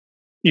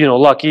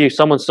 lucky.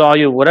 Someone saw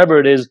you, whatever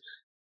it is.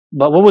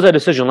 But what was that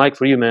decision like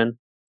for you, man?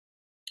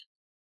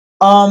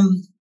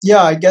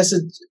 Yeah, I guess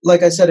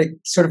like I said, it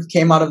sort of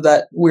came out of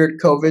that weird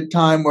COVID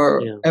time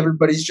where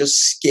everybody's just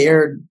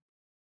scared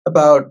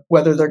about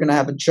whether they're going to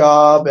have a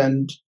job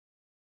and,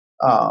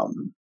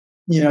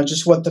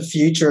 just what the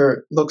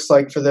future looks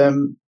like for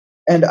them.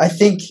 And I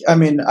think, I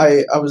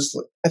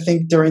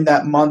think during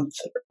that month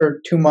or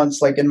 2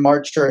 months, like in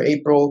March or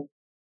April,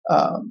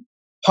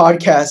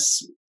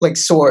 podcasts like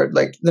soared,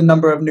 like the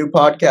number of new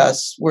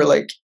podcasts were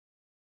like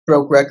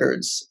broke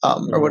records,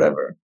 or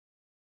whatever.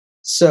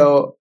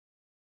 So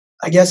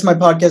I guess my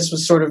podcast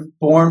was sort of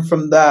born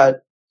from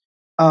that.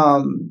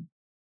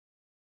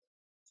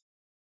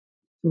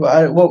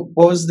 What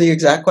was the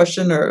exact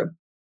question? Or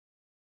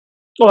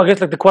well, I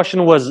guess like the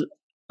question was,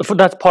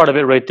 that's part of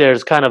it right there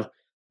is kind of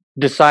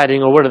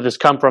deciding, or where did this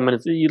come from? And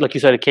it's, like you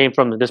said, it came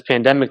from this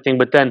pandemic thing.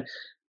 But then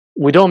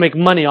we don't make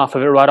money off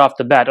of it right off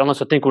the bat,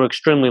 unless I think we're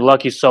extremely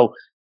lucky. So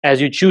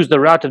as you choose the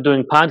route of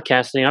doing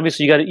podcasting,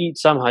 obviously you got to eat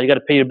somehow. You got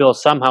to pay your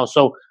bills somehow.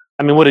 So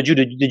I mean, what did you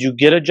do? Did you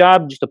get a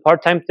job, just a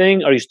part-time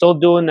thing? Are you still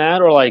doing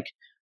that, or like,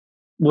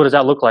 what does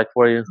that look like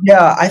for you?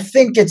 Yeah, I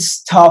think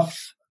it's tough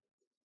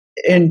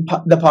in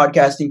the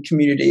podcasting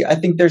community. I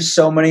think there's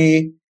so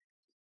many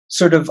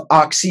sort of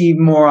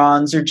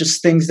oxymorons or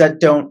just things that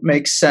don't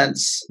make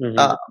sense.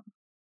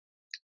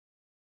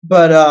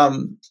 But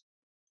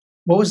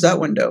what was that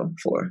window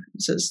for?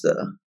 It says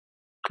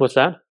What's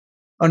that?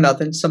 Oh,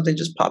 nothing. Something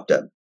just popped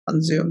up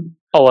on Zoom.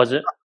 Oh, was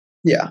it?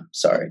 Yeah,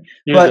 sorry.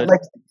 You're but good.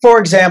 Like, for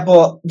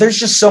example, there's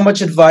just so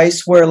much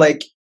advice where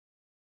like,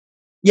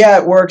 yeah,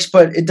 it works,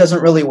 but it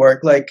doesn't really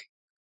work. Like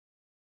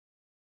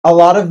a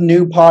lot of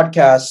new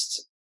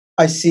podcasts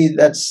I see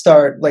that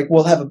start, like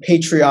we'll have a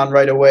Patreon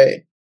right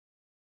away.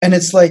 And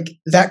it's like,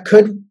 that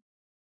could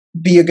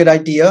be a good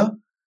idea,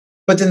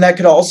 but then that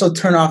could also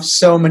turn off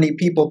so many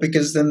people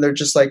because then they're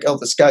just like, oh,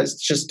 this guy's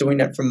just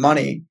doing it for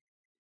money.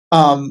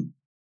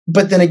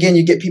 But then again,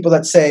 you get people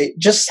that say,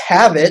 just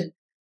have it.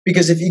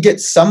 Because if you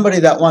get somebody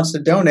that wants to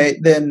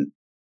donate, then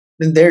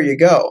there you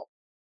go.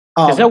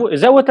 Is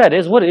that what that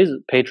is? What is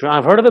Patreon?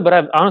 I've heard of it, but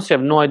I honestly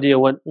have no idea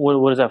what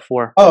is that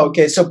for. Oh,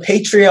 okay. So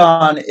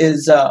Patreon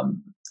is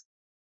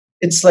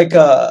it's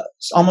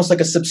almost like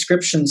a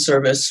subscription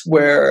service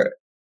where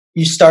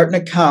you start an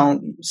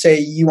account. Say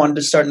you wanted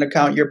to start an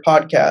account, your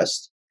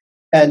podcast,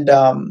 and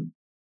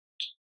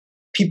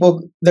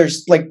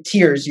there's like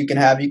tiers you can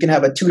have. You can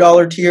have a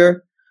 $2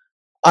 tier.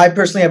 I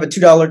personally have a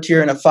 $2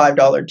 tier and a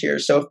 $5 tier.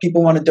 So if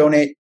people want to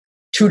donate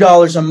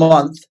 $2 a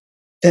month,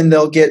 then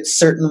they'll get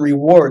certain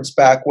rewards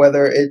back,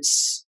 whether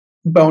it's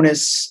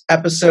bonus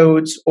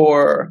episodes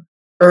or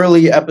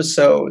early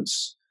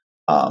episodes,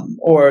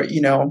 or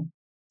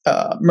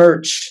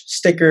merch,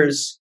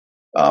 stickers.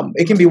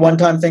 It can be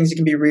one-time things. It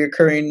can be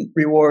reoccurring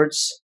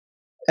rewards,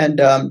 and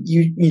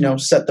you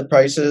set the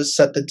prices,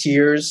 set the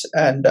tiers,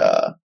 and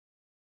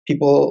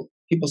people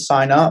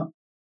sign up.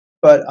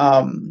 But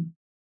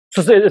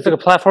so it's like a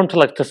platform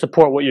to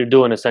support what you're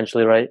doing,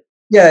 essentially, right?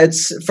 Yeah,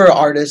 it's for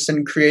artists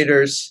and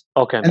creators.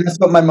 Okay. And that's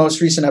what my most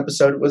recent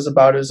episode was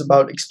about. It was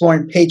about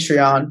exploring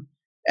Patreon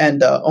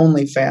and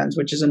OnlyFans,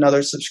 which is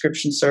another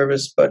subscription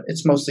service, but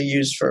it's mostly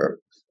used for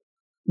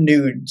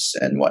nudes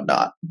and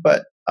whatnot.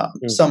 But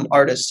some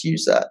artists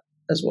use that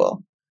as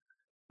well.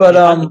 But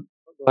Go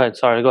ahead.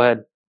 Sorry, go ahead.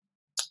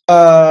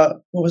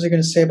 what was I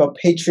going to say about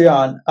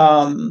Patreon?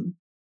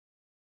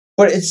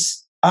 But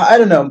it's I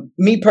don't know.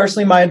 Me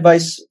personally, my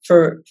advice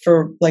for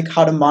like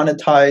how to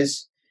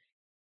monetize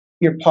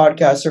your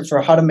podcast or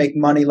for how to make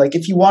money, like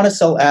if you want to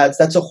sell ads,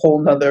 that's a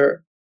whole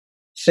nother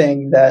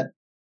thing that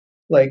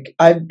like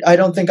I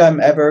don't think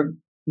I'm ever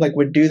like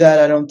would do that.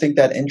 I don't think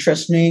that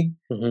interests me.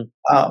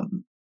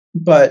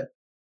 But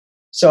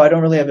so I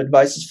don't really have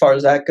advice as far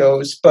as that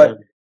goes. But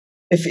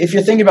if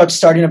you're thinking about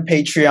starting a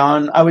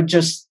Patreon, I would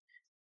just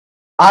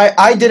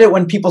I did it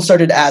when people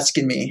started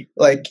asking me,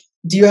 like,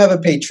 do you have a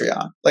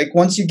Patreon? Like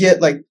once you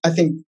get like I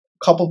think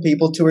a couple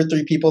people, 2 or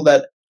 3 people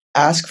that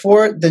ask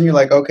for it, then you're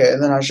like, okay,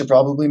 then I should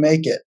probably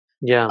make it.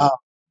 Yeah.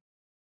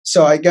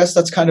 So I guess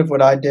that's kind of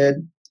what I did.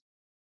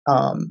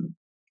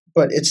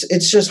 But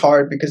it's just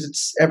hard because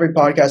it's every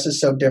podcast is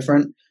so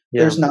different.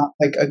 Yeah. There's not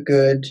like a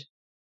good,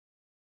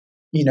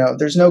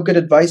 there's no good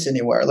advice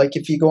anywhere. Like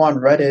if you go on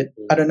Reddit,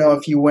 I don't know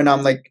if you went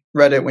on like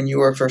Reddit when you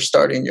were first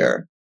starting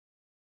your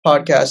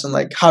podcast and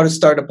like how to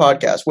start a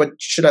podcast. What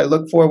should I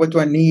look for? What do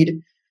I need?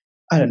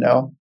 I don't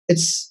know.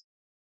 It's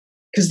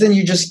because then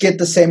you just get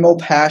the same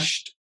old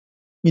hashed,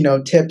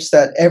 tips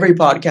that every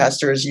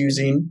podcaster is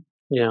using.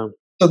 Yeah.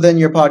 So then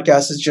your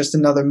podcast is just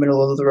another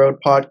middle of the road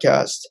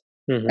podcast.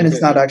 And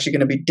it's not actually going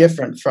to be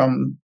different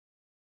from,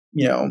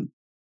 and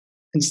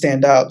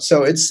stand out.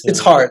 So it's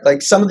hard.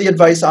 Like some of the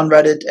advice on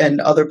Reddit and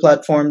other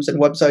platforms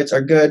and websites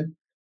are good,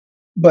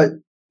 but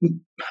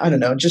I don't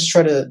know, just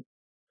try to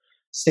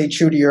stay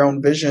true to your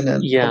own vision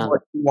and of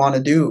what you want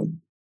to do.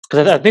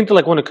 Because I think that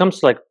like when it comes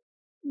to like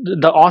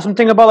the awesome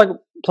thing about like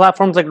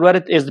platforms like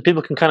Reddit is that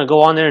people can kind of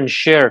go on there and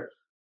share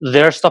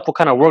their stuff, what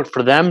kind of worked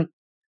for them.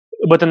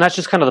 But then that's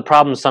just kind of the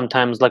problem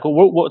sometimes. Like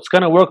what's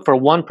going to work for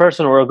one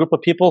person or a group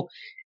of people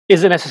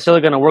isn't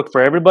necessarily going to work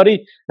for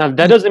everybody. Now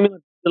that doesn't mean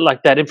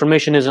like that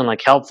information isn't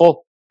like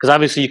helpful, because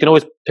obviously you can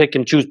always pick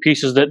and choose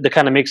pieces that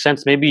kind of make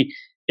sense. Maybe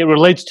it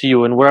relates to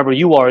you and wherever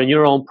you are in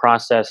your own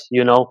process.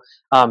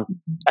 I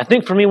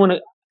think for me I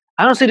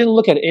honestly didn't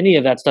look at any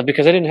of that stuff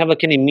because I didn't have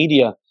like any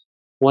media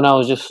when I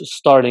was just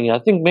starting. I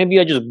think maybe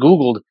I just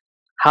Googled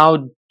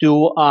how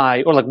do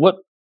I or like what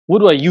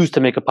do I use to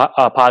make a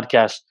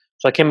podcast.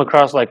 So I came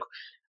across like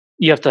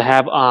you have to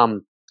have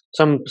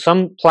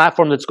some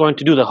platform that's going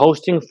to do the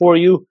hosting for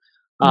you.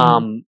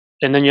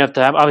 And then you have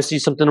to have obviously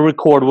something to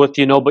record with,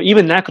 but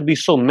even that could be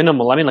so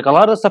minimal. I mean, like a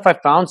lot of the stuff I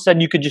found said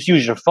you could just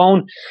use your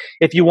phone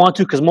if you want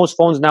to, because most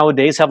phones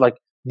nowadays have like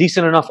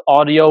decent enough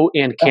audio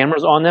and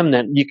cameras on them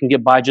that you can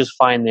get by just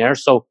fine there.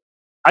 So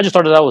I just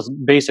started out with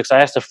basics. I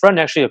asked a friend,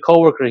 actually a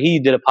coworker, he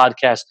did a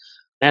podcast,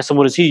 and asked him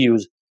what does he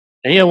use.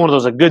 And he had one of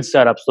those like good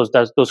setups,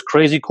 those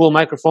crazy cool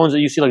microphones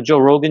that you see like Joe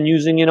Rogan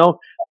using,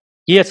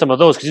 He had some of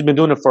those because he's been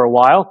doing it for a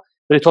while,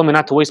 but he told me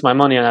not to waste my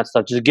money on that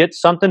stuff. Just get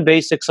something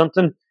basic,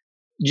 something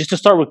just to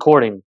start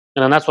recording.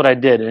 And then that's what I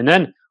did. And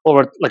then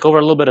over a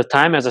little bit of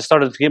time, as I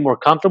started to get more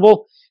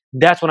comfortable,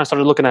 that's when I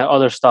started looking at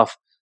other stuff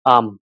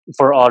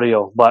for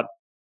audio. But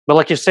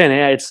like you're saying,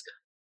 yeah, it's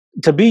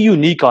to be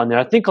unique on there.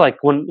 I think like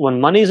when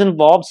money is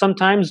involved,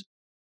 sometimes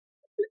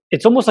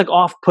it's almost like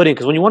off-putting,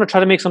 because when you want to try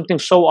to make something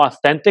so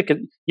authentic,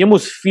 you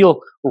almost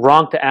feel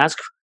wrong to ask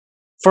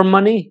for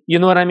money. You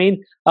know what I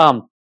mean?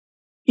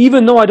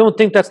 Even though I don't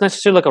think that's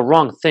necessarily like a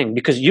wrong thing,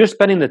 because you're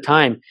spending the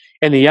time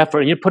and the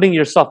effort and you're putting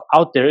yourself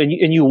out there,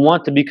 and you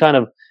want to be kind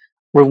of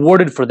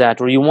rewarded for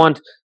that, or you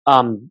want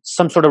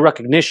some sort of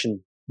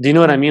recognition. Do you know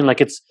what I mean? Like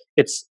this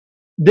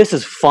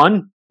is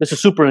fun. This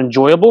is super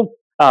enjoyable,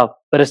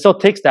 but it still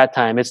takes that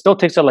time. It still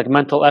takes that like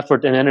mental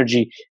effort and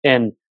energy,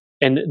 and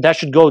that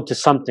should go to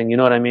something. You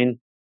know what I mean?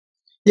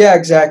 Yeah,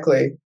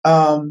 exactly.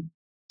 And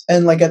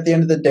like at the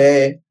end of the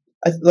day,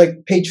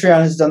 like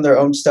Patreon has done their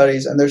own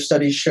studies, and their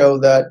studies show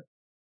that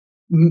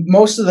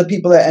most of the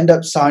people that end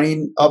up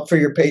signing up for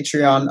your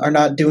Patreon are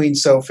not doing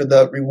so for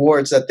the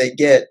rewards that they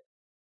get.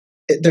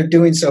 They're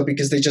doing so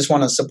because they just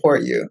want to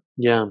support you.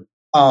 Yeah.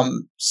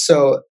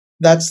 So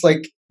that's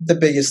like the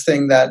biggest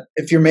thing, that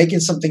if you're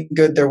making something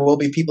good, there will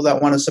be people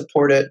that want to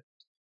support it.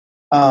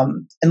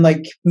 And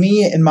like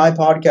me and my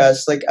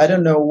podcast, like, I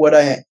don't know what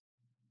I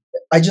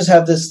just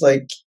have this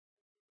like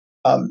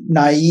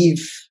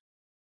naive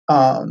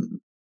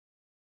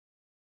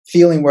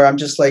feeling where I'm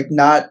just like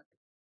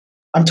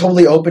I'm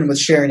totally open with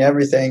sharing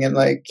everything, and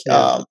like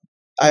I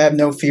have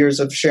no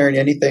fears of sharing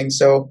anything.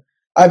 So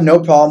I have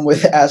no problem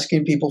with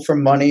asking people for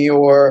money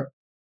or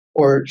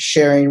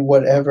sharing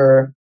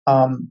whatever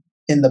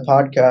in the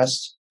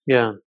podcast.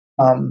 Yeah.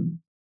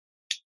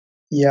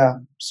 Yeah.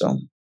 So.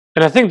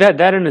 And I think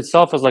that in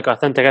itself is like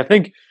authentic. I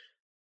think,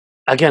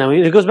 again, I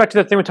mean, it goes back to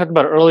the thing we talked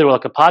about earlier, where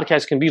like a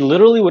podcast can be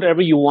literally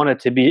whatever you want it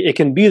to be. It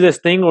can be this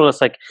thing where it's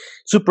like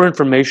super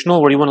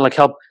informational, where you want to like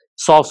help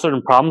solve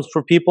certain problems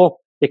for people.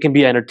 It can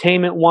be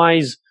entertainment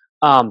wise.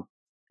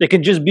 it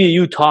can just be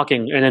you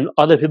talking, and then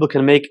other people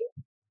can make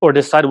or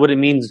decide what it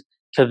means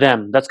to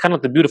them. That's kind of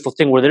like the beautiful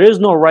thing, where there is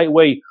no right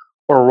way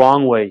or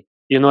wrong way.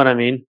 You know what I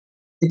mean?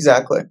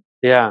 Exactly.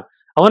 Yeah.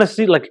 I want to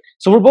see, like,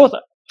 so we're both,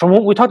 from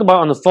what we talked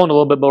about on the phone a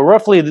little bit, but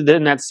roughly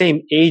in that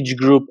same age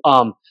group.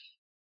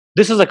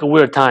 This is like a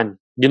weird time.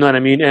 You know what I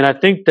mean? And I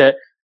think that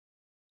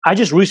I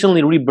just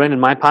recently rebranded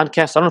my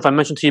podcast. I don't know if I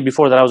mentioned to you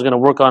before that I was going to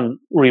work on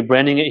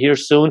rebranding it here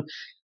soon.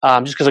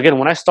 Just because, again,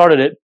 when I started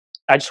it,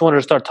 I just wanted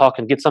to start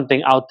talking, get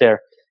something out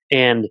there.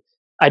 And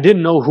I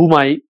didn't know who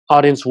my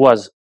audience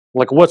was,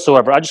 like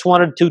whatsoever. I just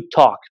wanted to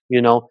talk,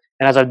 you know.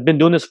 And as I've been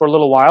doing this for a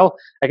little while,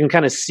 I can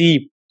kind of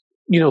see,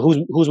 you know,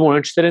 who's more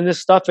interested in this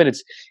stuff. And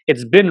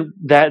it's been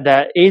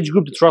that age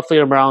group that's roughly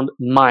around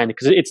mine,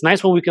 because it's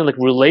nice when we can like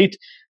relate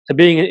to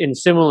being in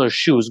similar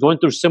shoes, going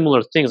through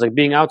similar things, like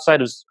being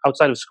outside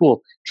of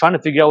school, trying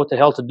to figure out what the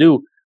hell to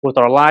do with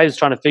our lives,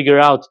 trying to figure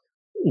out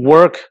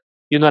work.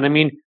 You know what I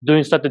mean?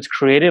 Doing stuff that's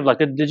creative. Like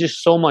there's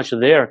just so much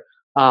there.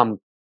 But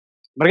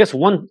I guess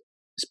one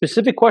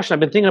specific question I've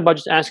been thinking about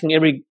just asking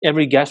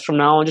every guest from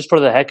now on, just for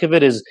the heck of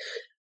it, is: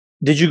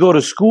 did you go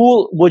to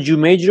school? What'd you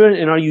major in?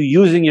 And are you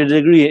using your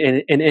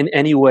degree in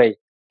any way?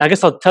 I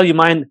guess I'll tell you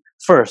mine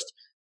first.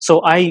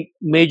 So I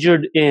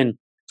majored in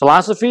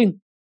philosophy.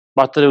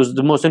 Thought that it was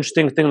the most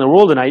interesting thing in the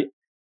world, and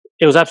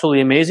it was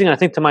absolutely amazing. And I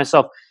think to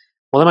myself,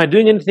 well, am I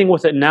doing anything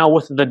with it now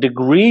with the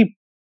degree?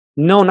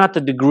 No, not the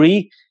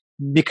degree,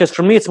 because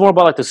for me, it's more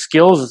about like the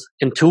skills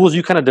and tools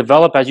you kind of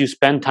develop as you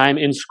spend time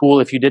in school.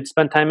 If you did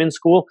spend time in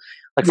school,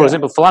 like for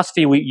example,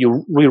 philosophy, we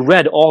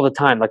read all the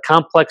time, like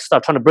complex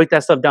stuff, trying to break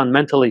that stuff down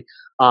mentally.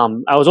 I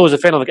was always a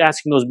fan of like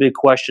asking those big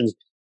questions.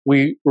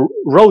 We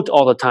wrote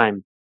all the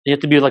time. You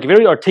have to be like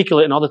very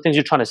articulate in all the things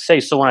you're trying to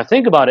say. So when I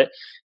think about it,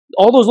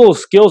 all those little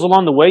skills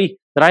along the way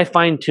that I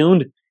fine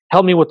tuned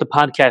help me with the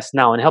podcast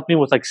now, and help me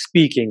with like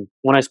speaking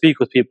when I speak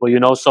with people, you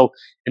know? So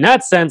in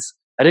that sense,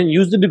 I didn't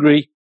use the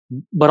degree,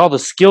 but all the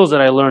skills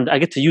that I learned, I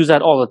get to use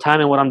that all the time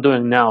in what I'm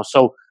doing now.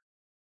 So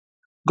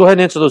go ahead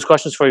and answer those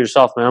questions for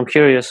yourself, man. I'm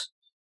curious.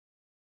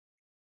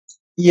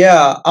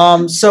 Yeah.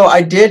 So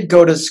I did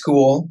go to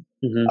school,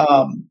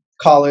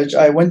 college.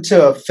 I went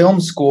to a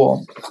film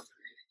school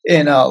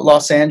in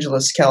Los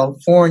Angeles,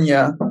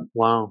 California.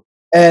 Wow.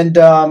 And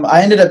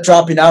I ended up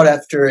dropping out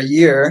after a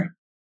year.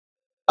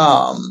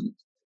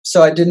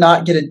 So I did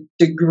not get a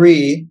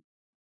degree.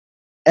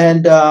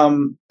 And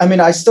I mean,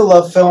 I still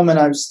love film, and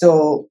I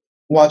still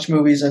watch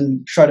movies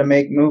and try to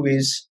make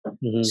movies.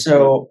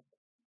 So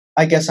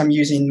I guess I'm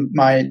using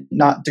my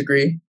not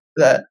degree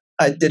that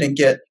I didn't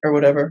get or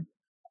whatever.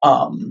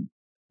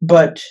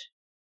 But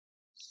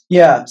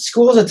yeah,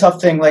 school is a tough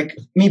thing. Like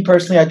me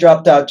personally, I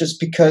dropped out just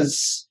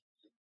because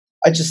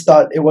I just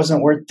thought it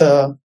wasn't worth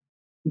the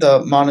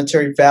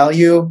monetary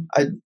value.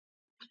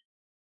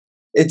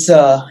 It's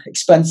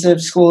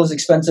expensive. School is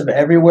expensive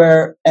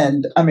everywhere.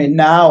 And I mean,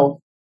 now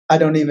I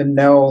don't even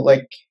know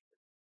like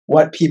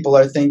what people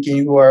are thinking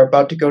who are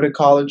about to go to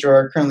college or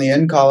are currently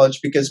in college,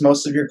 because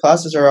most of your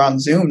classes are on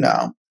Zoom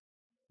now,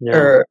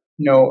 or,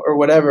 you know, or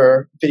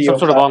whatever video. Some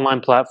sort of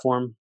online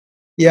platform.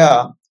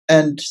 Yeah.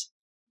 And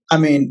I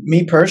mean,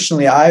 me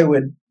personally, I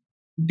would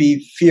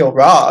feel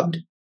robbed,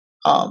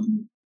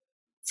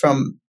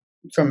 from,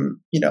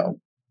 you know,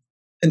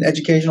 an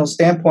educational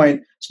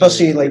standpoint,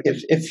 especially like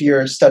if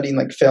you're studying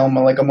like film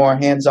or like a more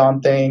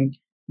hands-on thing,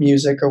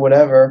 music or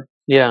whatever.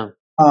 Yeah.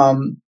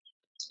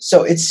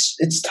 So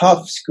it's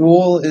tough.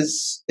 School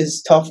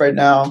is tough right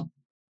now,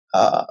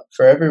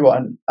 for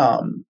everyone.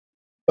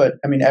 But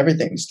I mean,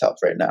 everything's tough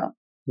right now.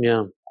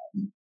 Yeah.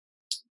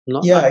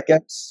 I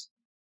guess.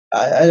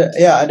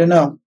 I don't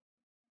know.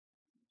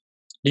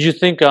 Did you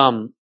think,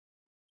 well,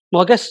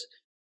 I guess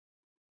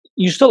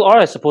you still are,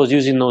 I suppose,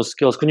 using those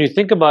skills. When you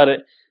think about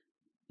it,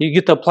 you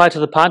get to apply to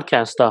the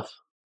podcast stuff.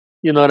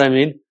 You know what I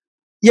mean?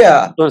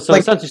 Yeah. So in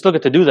a sense, you still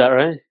get to do that,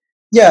 right?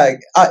 Yeah,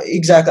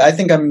 exactly. I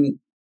think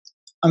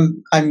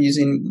I'm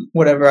using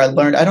whatever I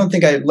learned. I don't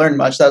think I learned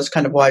much. That was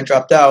kind of why I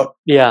dropped out.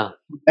 Yeah.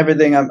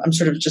 Everything. I'm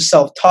sort of just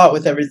self-taught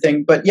with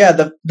everything. But yeah,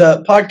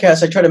 the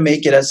podcast, I try to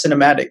make it as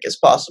cinematic as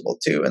possible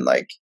too. And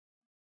like,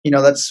 you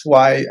know, that's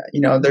why,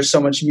 you know, there's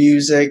so much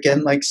music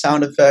and like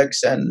sound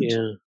effects and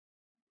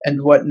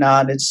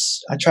whatnot.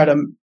 I try to,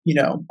 you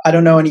know, I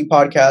don't know any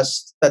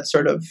podcast that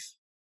sort of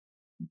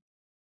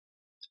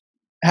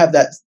have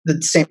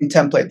the same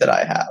template that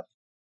I have.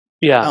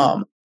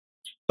 Yeah.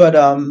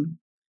 But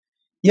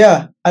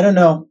yeah, I don't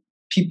know.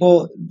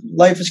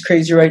 Life is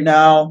crazy right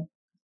now.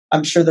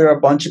 I'm sure there are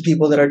a bunch of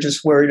people that are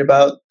just worried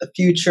about the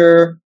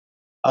future.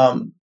 I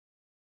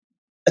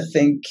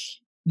think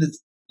that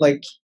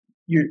like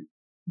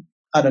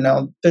I don't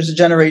know. There's a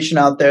generation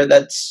out there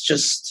that's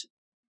just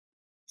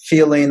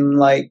feeling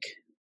like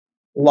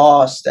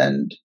lost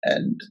and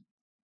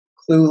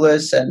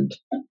clueless, and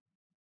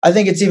I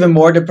think it's even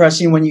more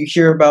depressing when you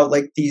hear about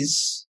like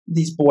these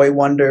boy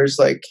wonders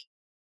like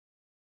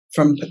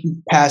from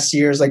past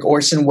years, like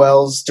Orson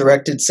Welles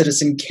directed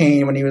Citizen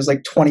Kane when he was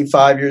like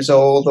 25 years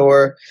old,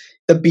 or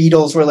the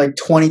Beatles were like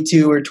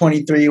 22 or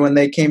 23 when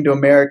they came to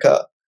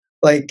America.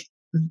 Like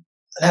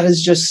that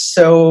is just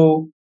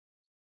so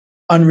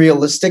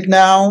unrealistic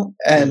now,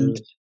 and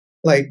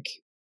like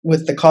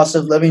with the cost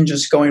of living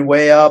just going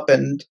way up,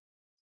 and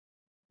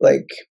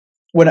like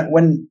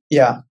when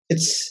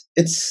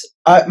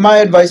my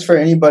advice for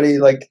anybody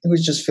like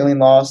who's just feeling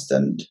lost,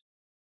 and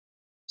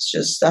it's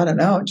just, I don't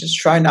know, just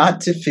try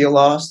not to feel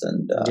lost,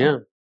 and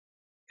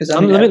because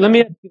let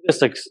me ask you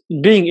this, like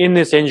being in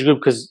this age group,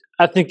 because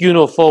I think you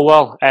know full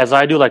well as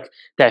I do, like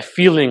that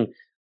feeling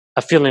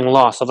of feeling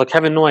lost, of like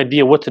having no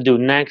idea what to do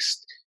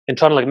next and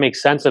trying to like make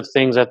sense of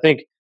things. I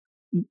think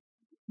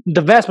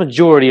the vast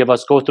majority of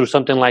us go through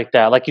something like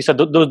that. Like you said,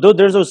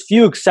 there's those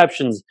few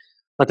exceptions,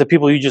 like the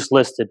people you just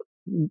listed.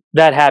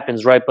 That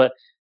happens, right? But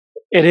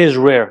it is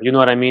rare. You know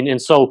what I mean?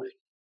 And so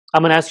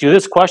I'm going to ask you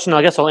this question.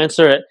 I guess I'll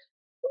answer it,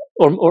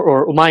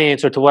 or my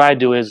answer to what I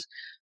do is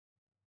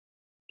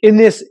in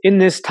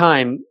this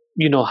time.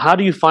 You know, how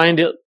do you find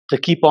it to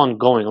keep on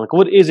going? Like,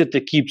 what is it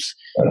that keeps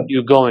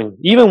you going,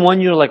 even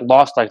when you're like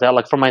lost like that?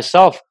 Like for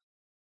myself,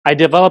 I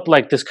developed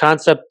like this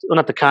concept. Well,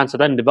 not the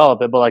concept. I didn't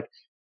develop it, but like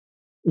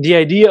the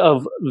idea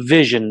of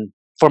vision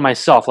for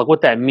myself, like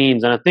what that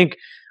means. And I think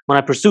when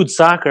I pursued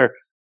soccer,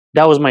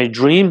 that was my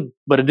dream,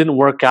 but it didn't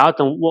work out.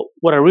 And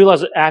what I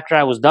realized after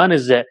I was done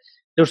is that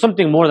there was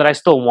something more that I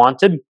still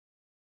wanted.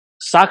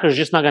 Soccer is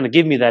just not going to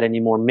give me that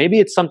anymore. Maybe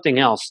it's something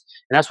else.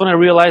 And that's when I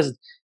realized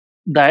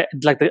that,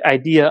 like the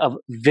idea of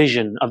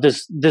vision, of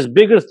this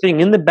bigger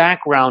thing in the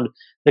background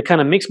that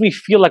kind of makes me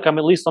feel like I'm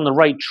at least on the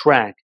right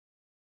track.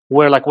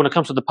 Where like when it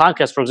comes to the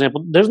podcast, for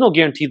example, there's no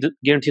guarantees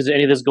that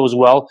any of this goes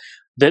well,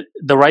 that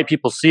the right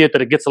people see it,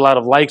 that it gets a lot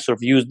of likes or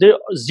views. There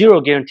are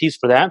zero guarantees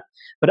for that.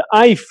 But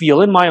I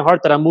feel in my heart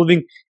that I'm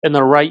moving in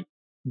the right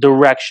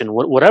direction.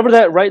 Whatever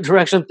that right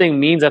direction thing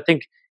means, I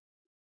think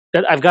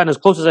that I've gotten as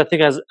close as I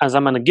think as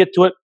I'm going to get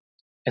to it,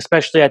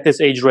 especially at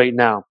this age right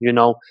now, you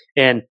know.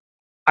 And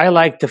I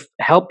like to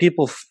help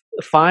people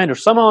find or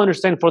somehow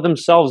understand for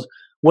themselves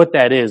what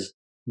that is.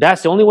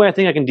 That's the only way I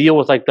think I can deal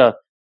with like the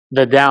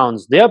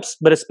downs, the ups,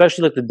 but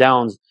especially like the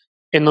downs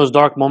in those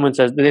dark moments,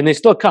 and they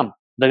still come.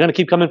 They're going to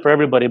keep coming for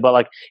everybody. But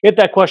like, if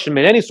that question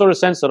made any sort of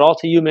sense at all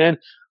to you, man,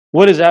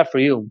 what is that for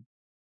you?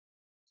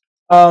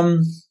 I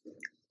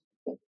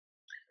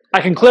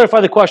can clarify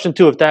the question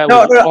too, if that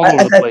was all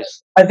over the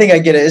place. I think I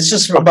get it. It's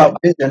just about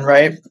vision,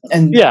 right?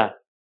 And yeah.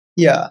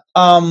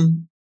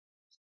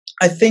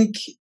 I think,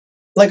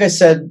 like I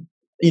said,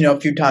 you know, a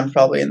few times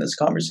probably in this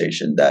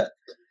conversation, that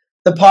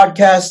the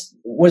podcast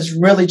was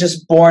really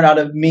just born out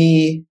of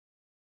me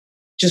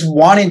just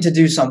wanting to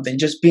do something,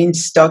 just being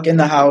stuck in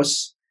the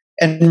house.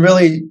 And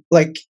really,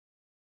 like,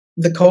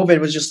 the COVID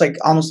was just like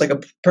almost like a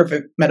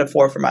perfect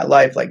metaphor for my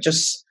life. Like,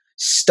 just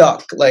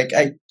stuck. Like,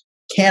 I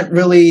can't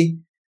really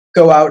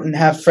go out and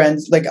have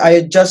friends. Like, I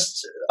had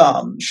just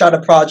shot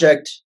a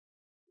project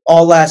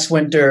all last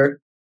winter,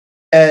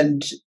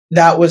 and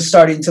that was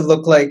starting to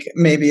look like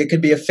maybe it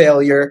could be a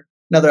failure,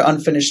 another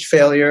unfinished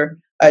failure.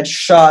 I'd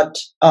shot,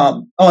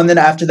 and then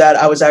after that,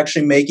 I was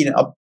actually making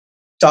a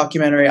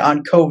documentary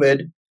on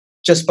COVID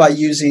just by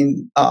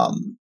using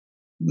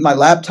my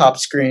laptop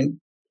screen.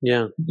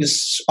 Yeah.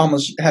 Just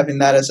almost having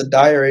that as a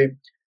diary.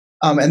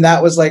 And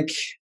that was like,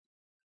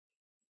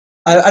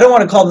 I don't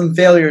want to call them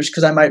failures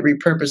because I might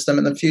repurpose them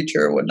in the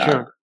future or whatnot.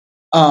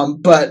 Sure.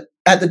 But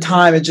at the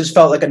time, it just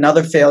felt like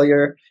another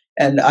failure.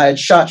 And I had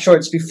shot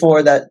shorts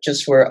before that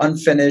just were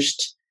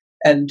unfinished.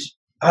 And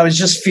I was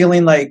just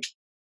feeling like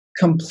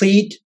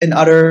complete and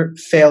utter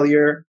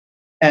failure.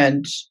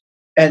 And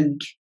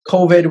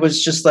COVID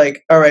was just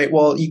like, all right,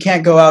 well, you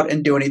can't go out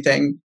and do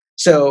anything.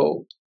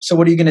 So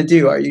what are you going to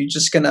do? Are you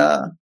just going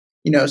to,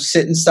 you know,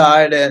 sit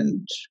inside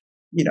and,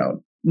 you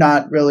know,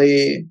 not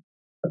really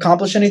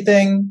accomplish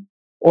anything?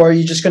 Or are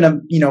you just going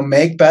to, you know,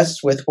 make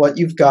best with what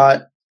you've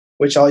got,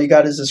 which all you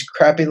got is this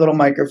crappy little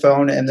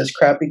microphone and this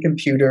crappy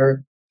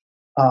computer,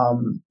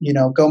 you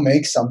know, go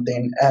make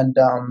something. And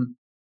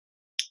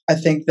I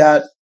think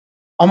that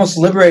almost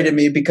liberated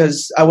me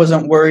because I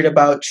wasn't worried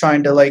about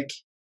trying to like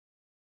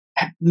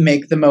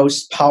make the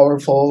most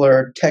powerful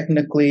or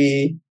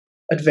technically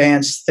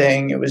advanced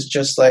thing. It was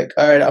just like,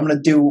 all right, I'm going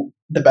to do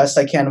the best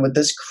I can with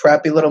this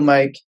crappy little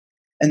mic,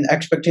 and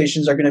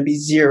expectations are going to be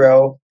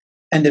zero.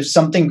 And if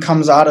something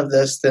comes out of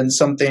this, then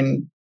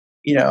something,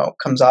 you know,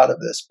 comes out of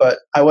this. But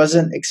I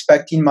wasn't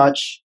expecting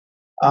much.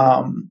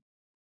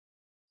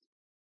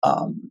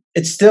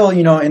 It's still,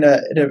 you know, in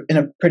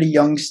a pretty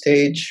young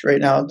stage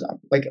right now,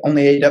 like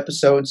only 8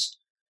 episodes.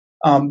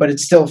 But it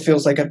still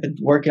feels like I've been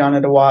working on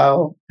it a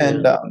while.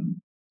 And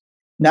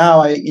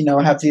now I, you know,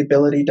 have the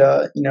ability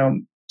to, you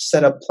know,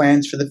 set up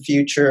plans for the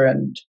future,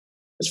 and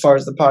as far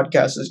as the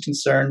podcast is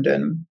concerned,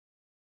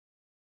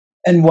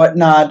 and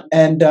whatnot.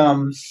 And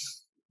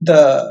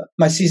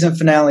my season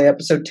finale,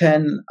 episode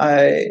 10,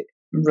 I'm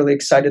really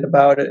excited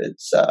about it.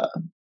 It's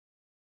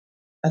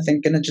I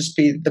think going to just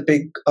be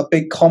a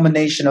big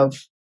culmination of,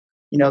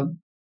 you know,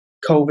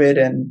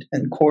 COVID and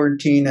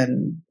quarantine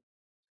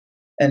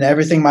and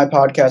everything my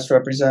podcast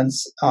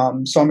represents.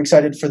 So I'm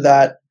excited for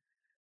that.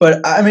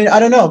 But I mean,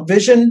 I don't know,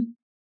 vision.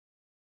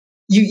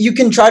 You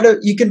can try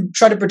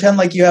to pretend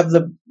like you have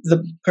the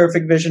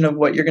perfect vision of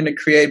what you're going to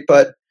create,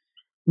 but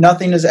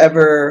nothing is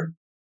ever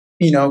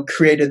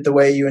created the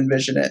way you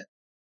envision it.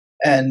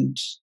 And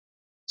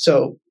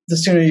so the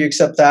sooner you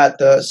accept that,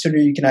 the sooner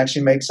you can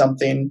actually make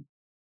something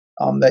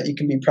that you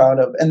can be proud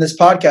of. And this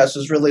podcast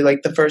was really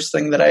like the first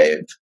thing that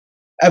I've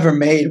ever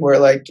made where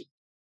like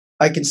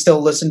I can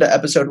still listen to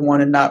episode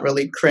 1 and not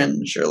really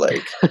cringe or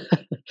like,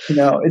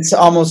 it's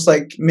almost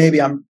like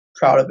maybe I'm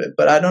proud of it,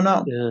 but I don't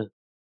know. Yeah.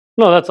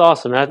 No, that's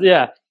awesome.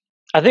 Yeah.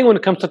 I think when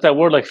it comes to that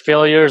word like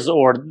failures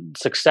or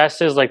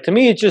successes, like to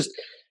me, it's just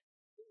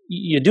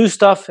you do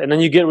stuff and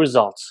then you get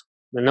results.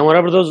 And then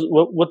whatever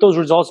what those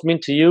results mean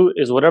to you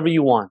is whatever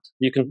you want.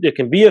 It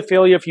can be a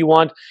failure if you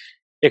want.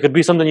 It could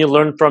be something you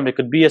learn from. It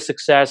could be a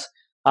success.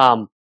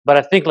 But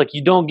I think like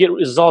you don't get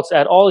results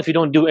at all if you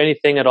don't do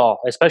anything at all,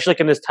 especially like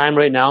in this time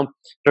right now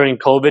during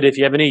COVID. If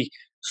you have any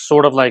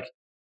sort of like,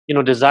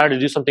 desire to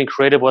do something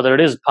creative, whether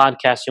it is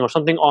podcasting or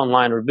something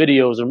online or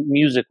videos or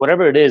music,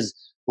 whatever it is,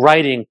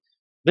 writing,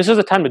 this is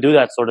the time to do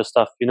that sort of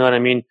stuff. You know what I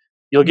mean?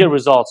 You'll get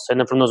results. And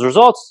then from those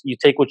results, you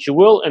take what you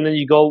will, and then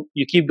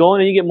you keep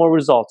going and you get more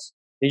results.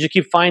 You just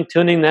keep fine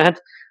tuning that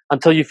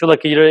until you feel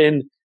like you're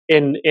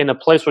in a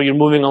place where you're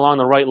moving along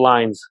the right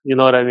lines. You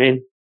know what I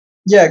mean?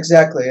 Yeah,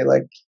 exactly.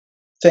 Like,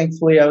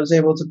 thankfully I was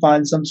able to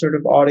find some sort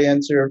of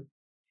audience or,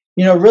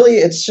 really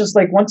it's just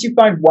like once you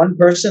find one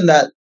person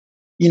that,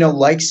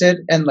 likes it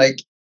and like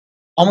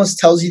almost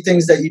tells you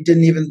things that you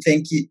didn't even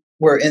think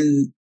were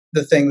in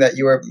the thing that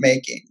you were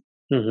making.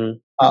 Mm-hmm.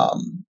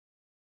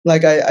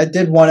 Like I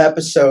did one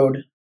episode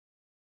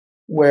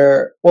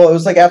where, it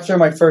was like after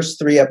my first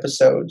 3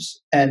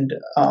 episodes and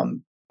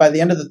by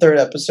the end of the 3rd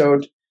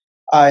episode,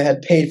 I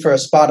had paid for a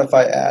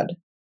Spotify ad.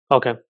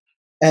 Okay.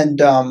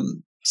 And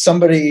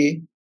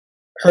somebody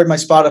heard my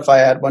Spotify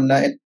ad one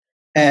night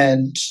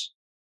and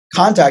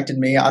contacted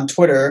me on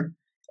Twitter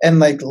and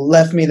like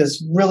left me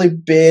this really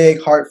big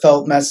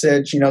heartfelt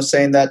message,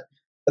 saying that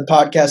the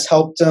podcast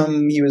helped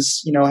him. He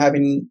was,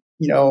 having,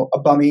 a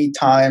bummy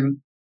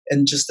time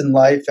and just in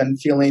life and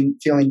feeling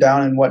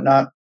down and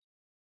whatnot.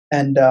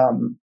 And I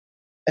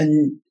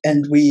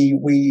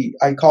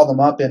called him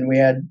up and we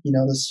had,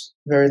 this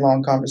very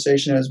long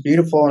conversation. It was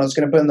beautiful and I was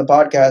going to put it in the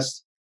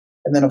podcast.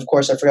 And then of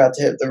course I forgot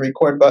to hit the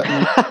record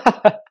button.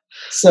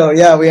 So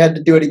yeah, we had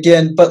to do it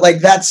again. But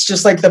like, that's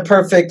just like the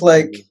perfect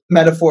like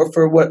metaphor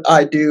for what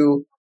I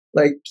do.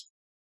 Like,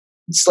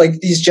 it's like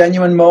these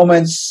genuine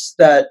moments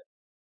that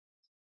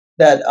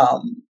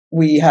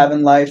we have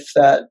in life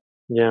that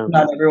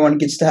not everyone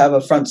gets to have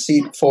a front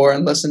seat for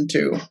and listen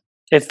to.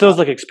 It's those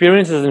like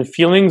experiences and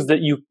feelings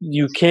that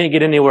you can't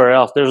get anywhere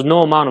else. There's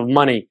no amount of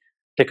money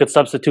that could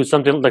substitute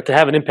something like to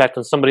have an impact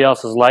on somebody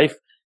else's life.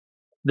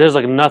 There's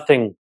like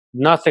nothing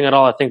at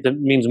all. I think that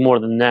means more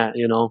than that,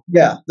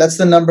 Yeah, that's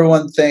the number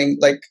one thing.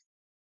 Like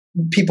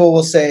people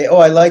will say, "Oh,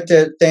 I liked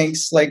it,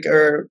 thanks." Like,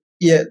 or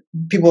yeah,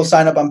 people will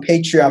sign up on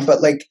Patreon,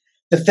 but like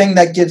the thing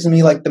that gives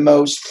me like the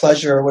most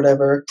pleasure or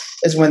whatever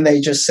is when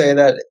they just say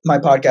that my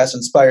podcast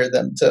inspired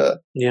them to,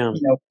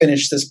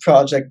 finish this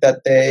project that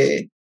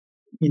they,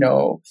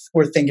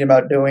 were thinking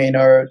about doing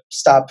or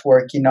stopped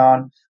working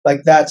on.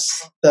 Like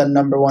that's the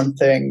number one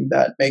thing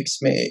that makes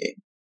me,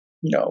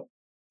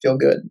 feel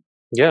good.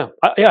 Yeah.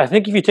 I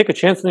think if you take a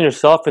chance on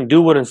yourself and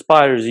do what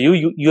inspires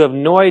you, you have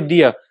no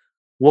idea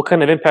what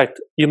kind of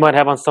impact you might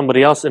have on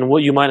somebody else and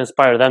what you might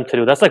inspire them to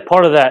do. That's like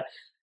part of that.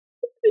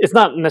 It's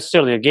not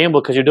necessarily a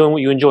gamble because you're doing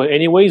what you enjoy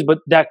anyways, but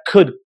that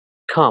could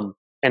come.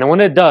 And when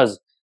it does,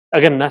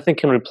 again, nothing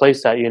can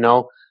replace that,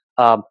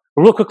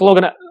 Real quick,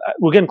 Logan,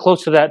 we're getting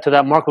close to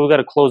that mark. We've got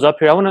to close up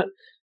here. I want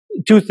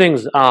to, 2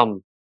 things that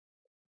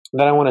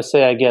I want to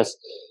say, I guess.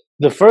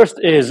 The first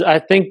is, I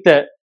think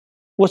that,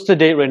 what's the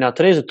date right now?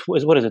 Today's,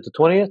 what is it, the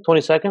 20th,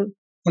 22nd?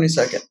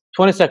 22nd.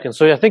 22nd.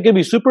 So I think it'd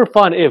be super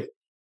fun if,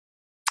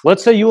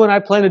 let's say you and I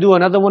plan to do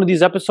another one of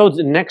these episodes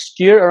next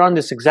year around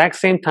this exact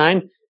same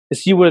time to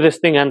see where this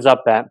thing ends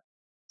up at.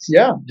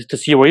 Yeah. Just to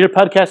see where your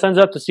podcast ends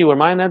up, to see where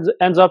mine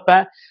ends up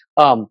at.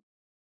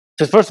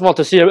 First of all,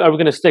 to see are we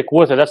going to stick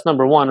with it? That's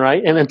number one,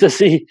 right? And then to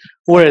see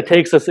where it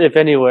takes us, if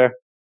anywhere.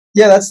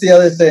 Yeah, that's the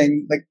other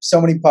thing. Like so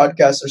many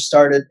podcasts are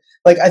started.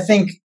 Like I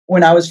think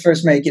when I was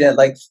first making it,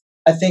 like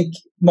I think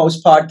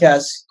most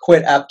podcasts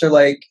quit after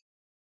like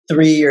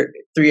 3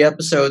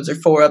 episodes or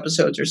 4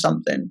 episodes or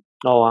something.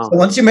 Oh wow! So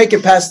once you make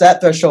it past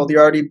that threshold,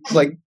 you're already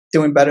like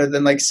doing better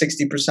than like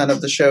 60%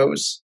 of the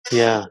shows.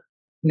 Yeah.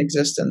 In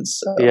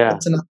existence. So yeah.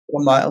 It's another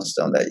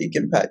milestone that you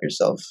can pat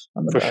yourself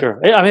on the back. For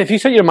sure. I mean, if you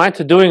set your mind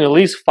to doing at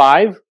least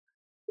 5,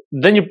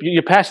 then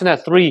you're passing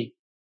that 3,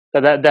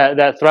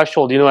 that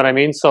threshold. You know what I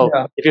mean? So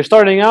if you're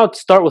starting out,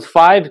 start with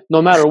 5,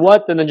 no matter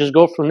what, and then just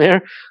go from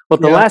there. But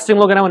the last thing,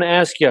 Logan, I want to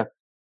ask you,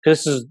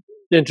 because this is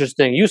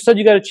interesting. You said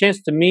you got a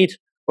chance to meet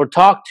or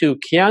talk to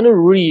Keanu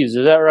Reeves.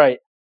 Is that right?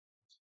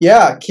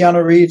 Yeah,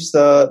 Keanu Reeves,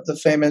 the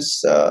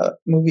famous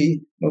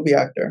movie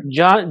actor.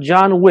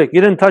 John Wick.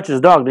 You didn't touch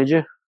his dog, did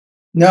you?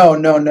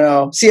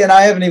 No. See, and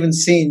I haven't even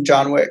seen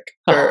John Wick.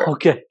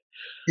 Okay.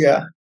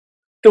 Yeah.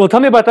 Well, tell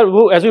me about that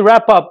as we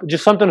wrap up.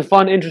 Just something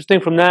fun,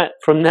 interesting from that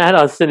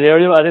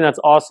scenario. I think that's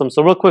awesome.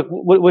 So, real quick,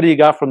 what do you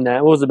got from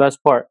that? What was the best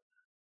part?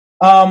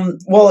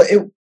 Well,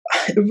 it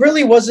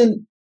really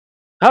wasn't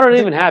How did it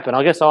even happen?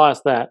 I guess I'll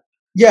ask that.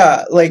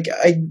 Yeah, like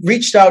I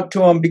reached out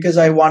to him because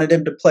I wanted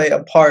him to play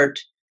a part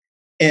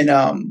in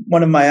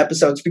one of my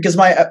episodes, because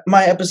my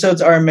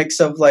episodes are a mix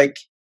of like,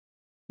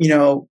 you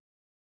know,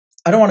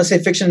 I don't want to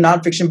say fiction and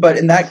nonfiction, but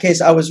in that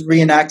case, I was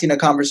reenacting a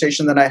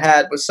conversation that I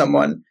had with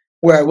someone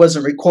where I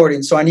wasn't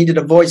recording, so I needed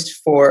a voice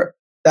for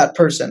that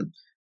person.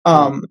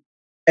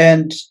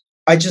 And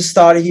I just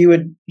thought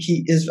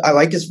I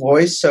like his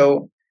voice,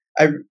 so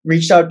I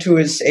reached out to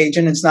his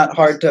agent. It's not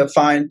hard to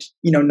find,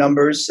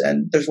 numbers,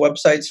 and there's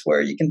websites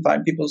where you can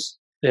find people's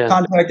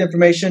contact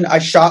information. I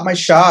shot my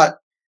shot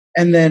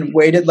and then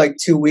waited like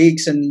 2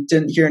 weeks and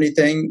didn't hear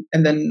anything.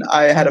 And then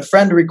I had a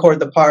friend record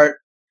the part.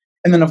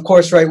 And then, of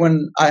course, right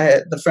when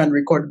the friend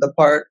recorded the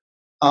part,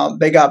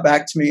 they got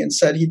back to me and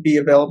said he'd be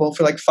available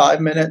for like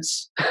 5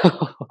 minutes,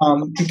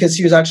 because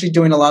he was actually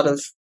doing a lot of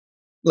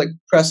like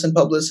press and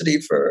publicity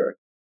for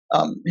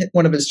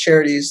one of his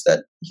charities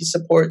that he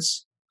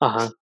supports.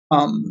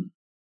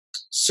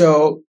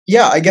 So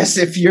yeah, I guess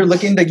if you're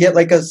looking to get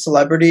like a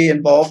celebrity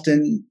involved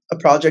in a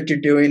project you're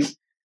doing,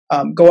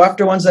 go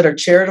after ones that are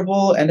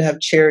charitable and have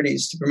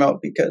charities to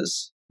promote,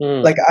 because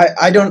like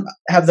I don't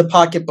have the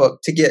pocketbook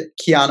to get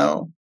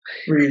Keanu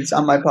Reeves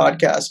on my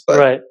podcast,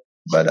 but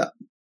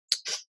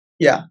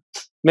yeah,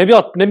 maybe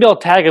I'll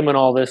tag him in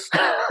all this.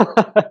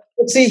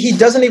 See, he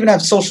doesn't even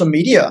have social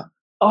media.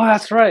 Oh,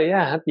 that's right.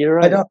 Yeah, you're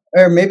right.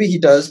 Or maybe he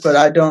does, but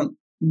I don't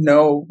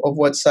know of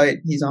what site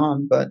he's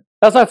on. But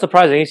that's not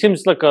surprising. He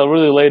seems like a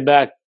really laid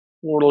back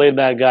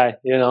guy,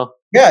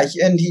 Yeah,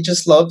 and he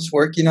just loves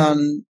working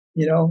on,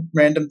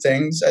 random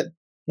things.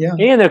 Yeah.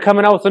 And they're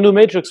coming out with a new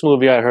Matrix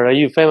movie, I heard. Are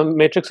you a fan of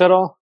Matrix at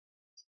all?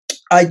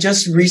 I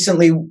just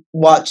recently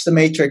watched The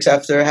Matrix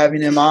after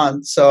having him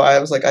on, so I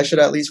was like, I should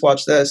at least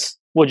watch this.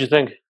 What'd you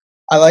think?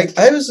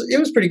 It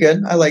was pretty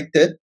good. I liked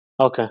it.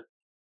 Okay.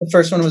 The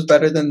first one was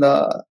better than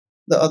the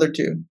other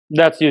two.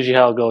 That's usually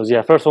how it goes.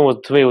 Yeah, first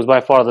one to me was by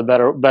far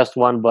the best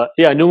one. But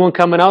yeah, new one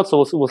coming out,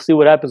 so we'll see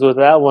what happens with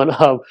that one.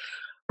 But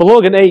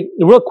Logan, hey,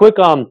 real quick,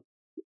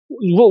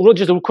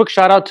 just a quick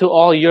shout out to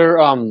all your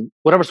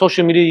whatever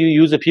social media you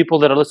use, the people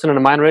that are listening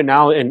to mine right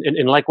now and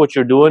like what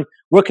you're doing.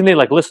 Where can they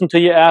like listen to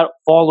you at,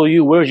 follow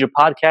you? Where's your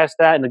podcast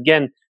at? And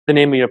again, the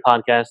name of your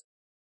podcast.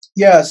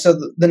 Yeah, so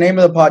the name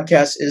of the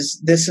podcast is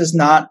This Is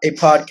Not a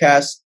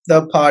Podcast,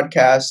 the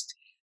podcast.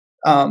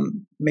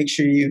 Make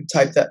sure you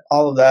type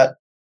all of that.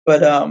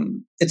 But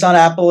it's on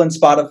Apple and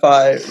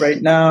Spotify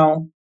right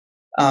now.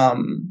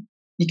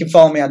 You can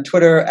follow me on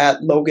Twitter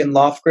at Logan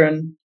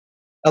Lofgren,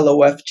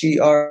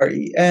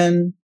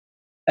 Lofgren,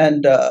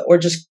 and or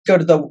just go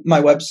to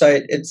my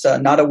website. It's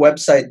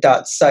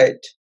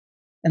notawebsite.site,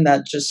 and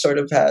that just sort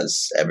of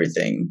has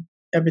everything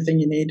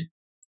you need.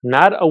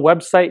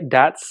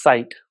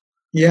 Notawebsite.site.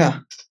 Yeah.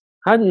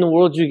 How in the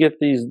world did you get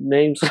these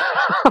names?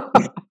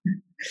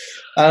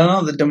 I don't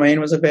know. The domain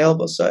was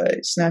available, so I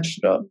snatched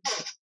it up.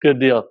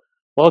 Good deal.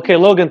 Well, okay,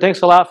 Logan,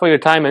 thanks a lot for your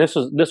time, and this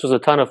was a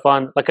ton of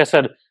fun. Like I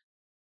said,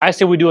 I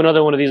say we do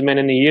another one of these, man,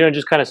 in a year and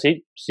just kind of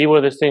see where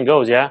this thing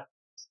goes. Yeah.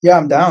 Yeah,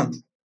 I'm down.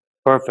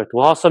 Perfect.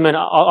 Well, awesome, man.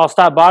 I'll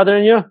stop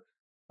bothering you.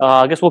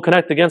 I guess we'll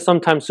connect again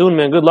sometime soon,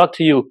 man. Good luck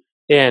to you,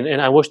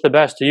 and I wish the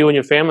best to you and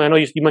your family. I know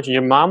you mentioned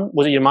your mom.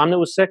 Was it your mom that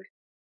was sick?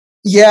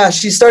 Yeah,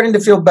 she's starting to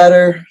feel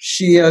better.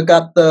 She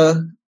got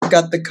the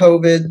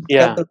COVID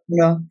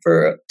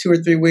for 2 or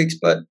 3 weeks,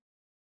 but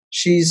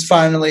she's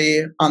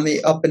finally on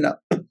the up and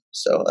up.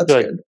 So that's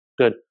good.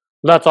 Good.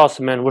 Well, that's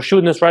awesome, man. We're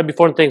shooting this right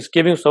before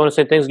Thanksgiving, so I want to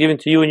say Thanksgiving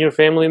to you and your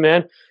family,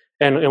 man,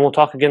 and we'll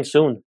talk again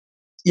soon.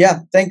 Yeah,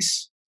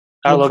 thanks.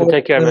 All right, Logan,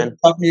 take care, man.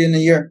 Talk to you in a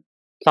year.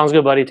 Sounds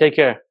good, buddy. Take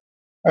care.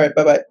 All right,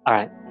 bye-bye. All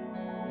right.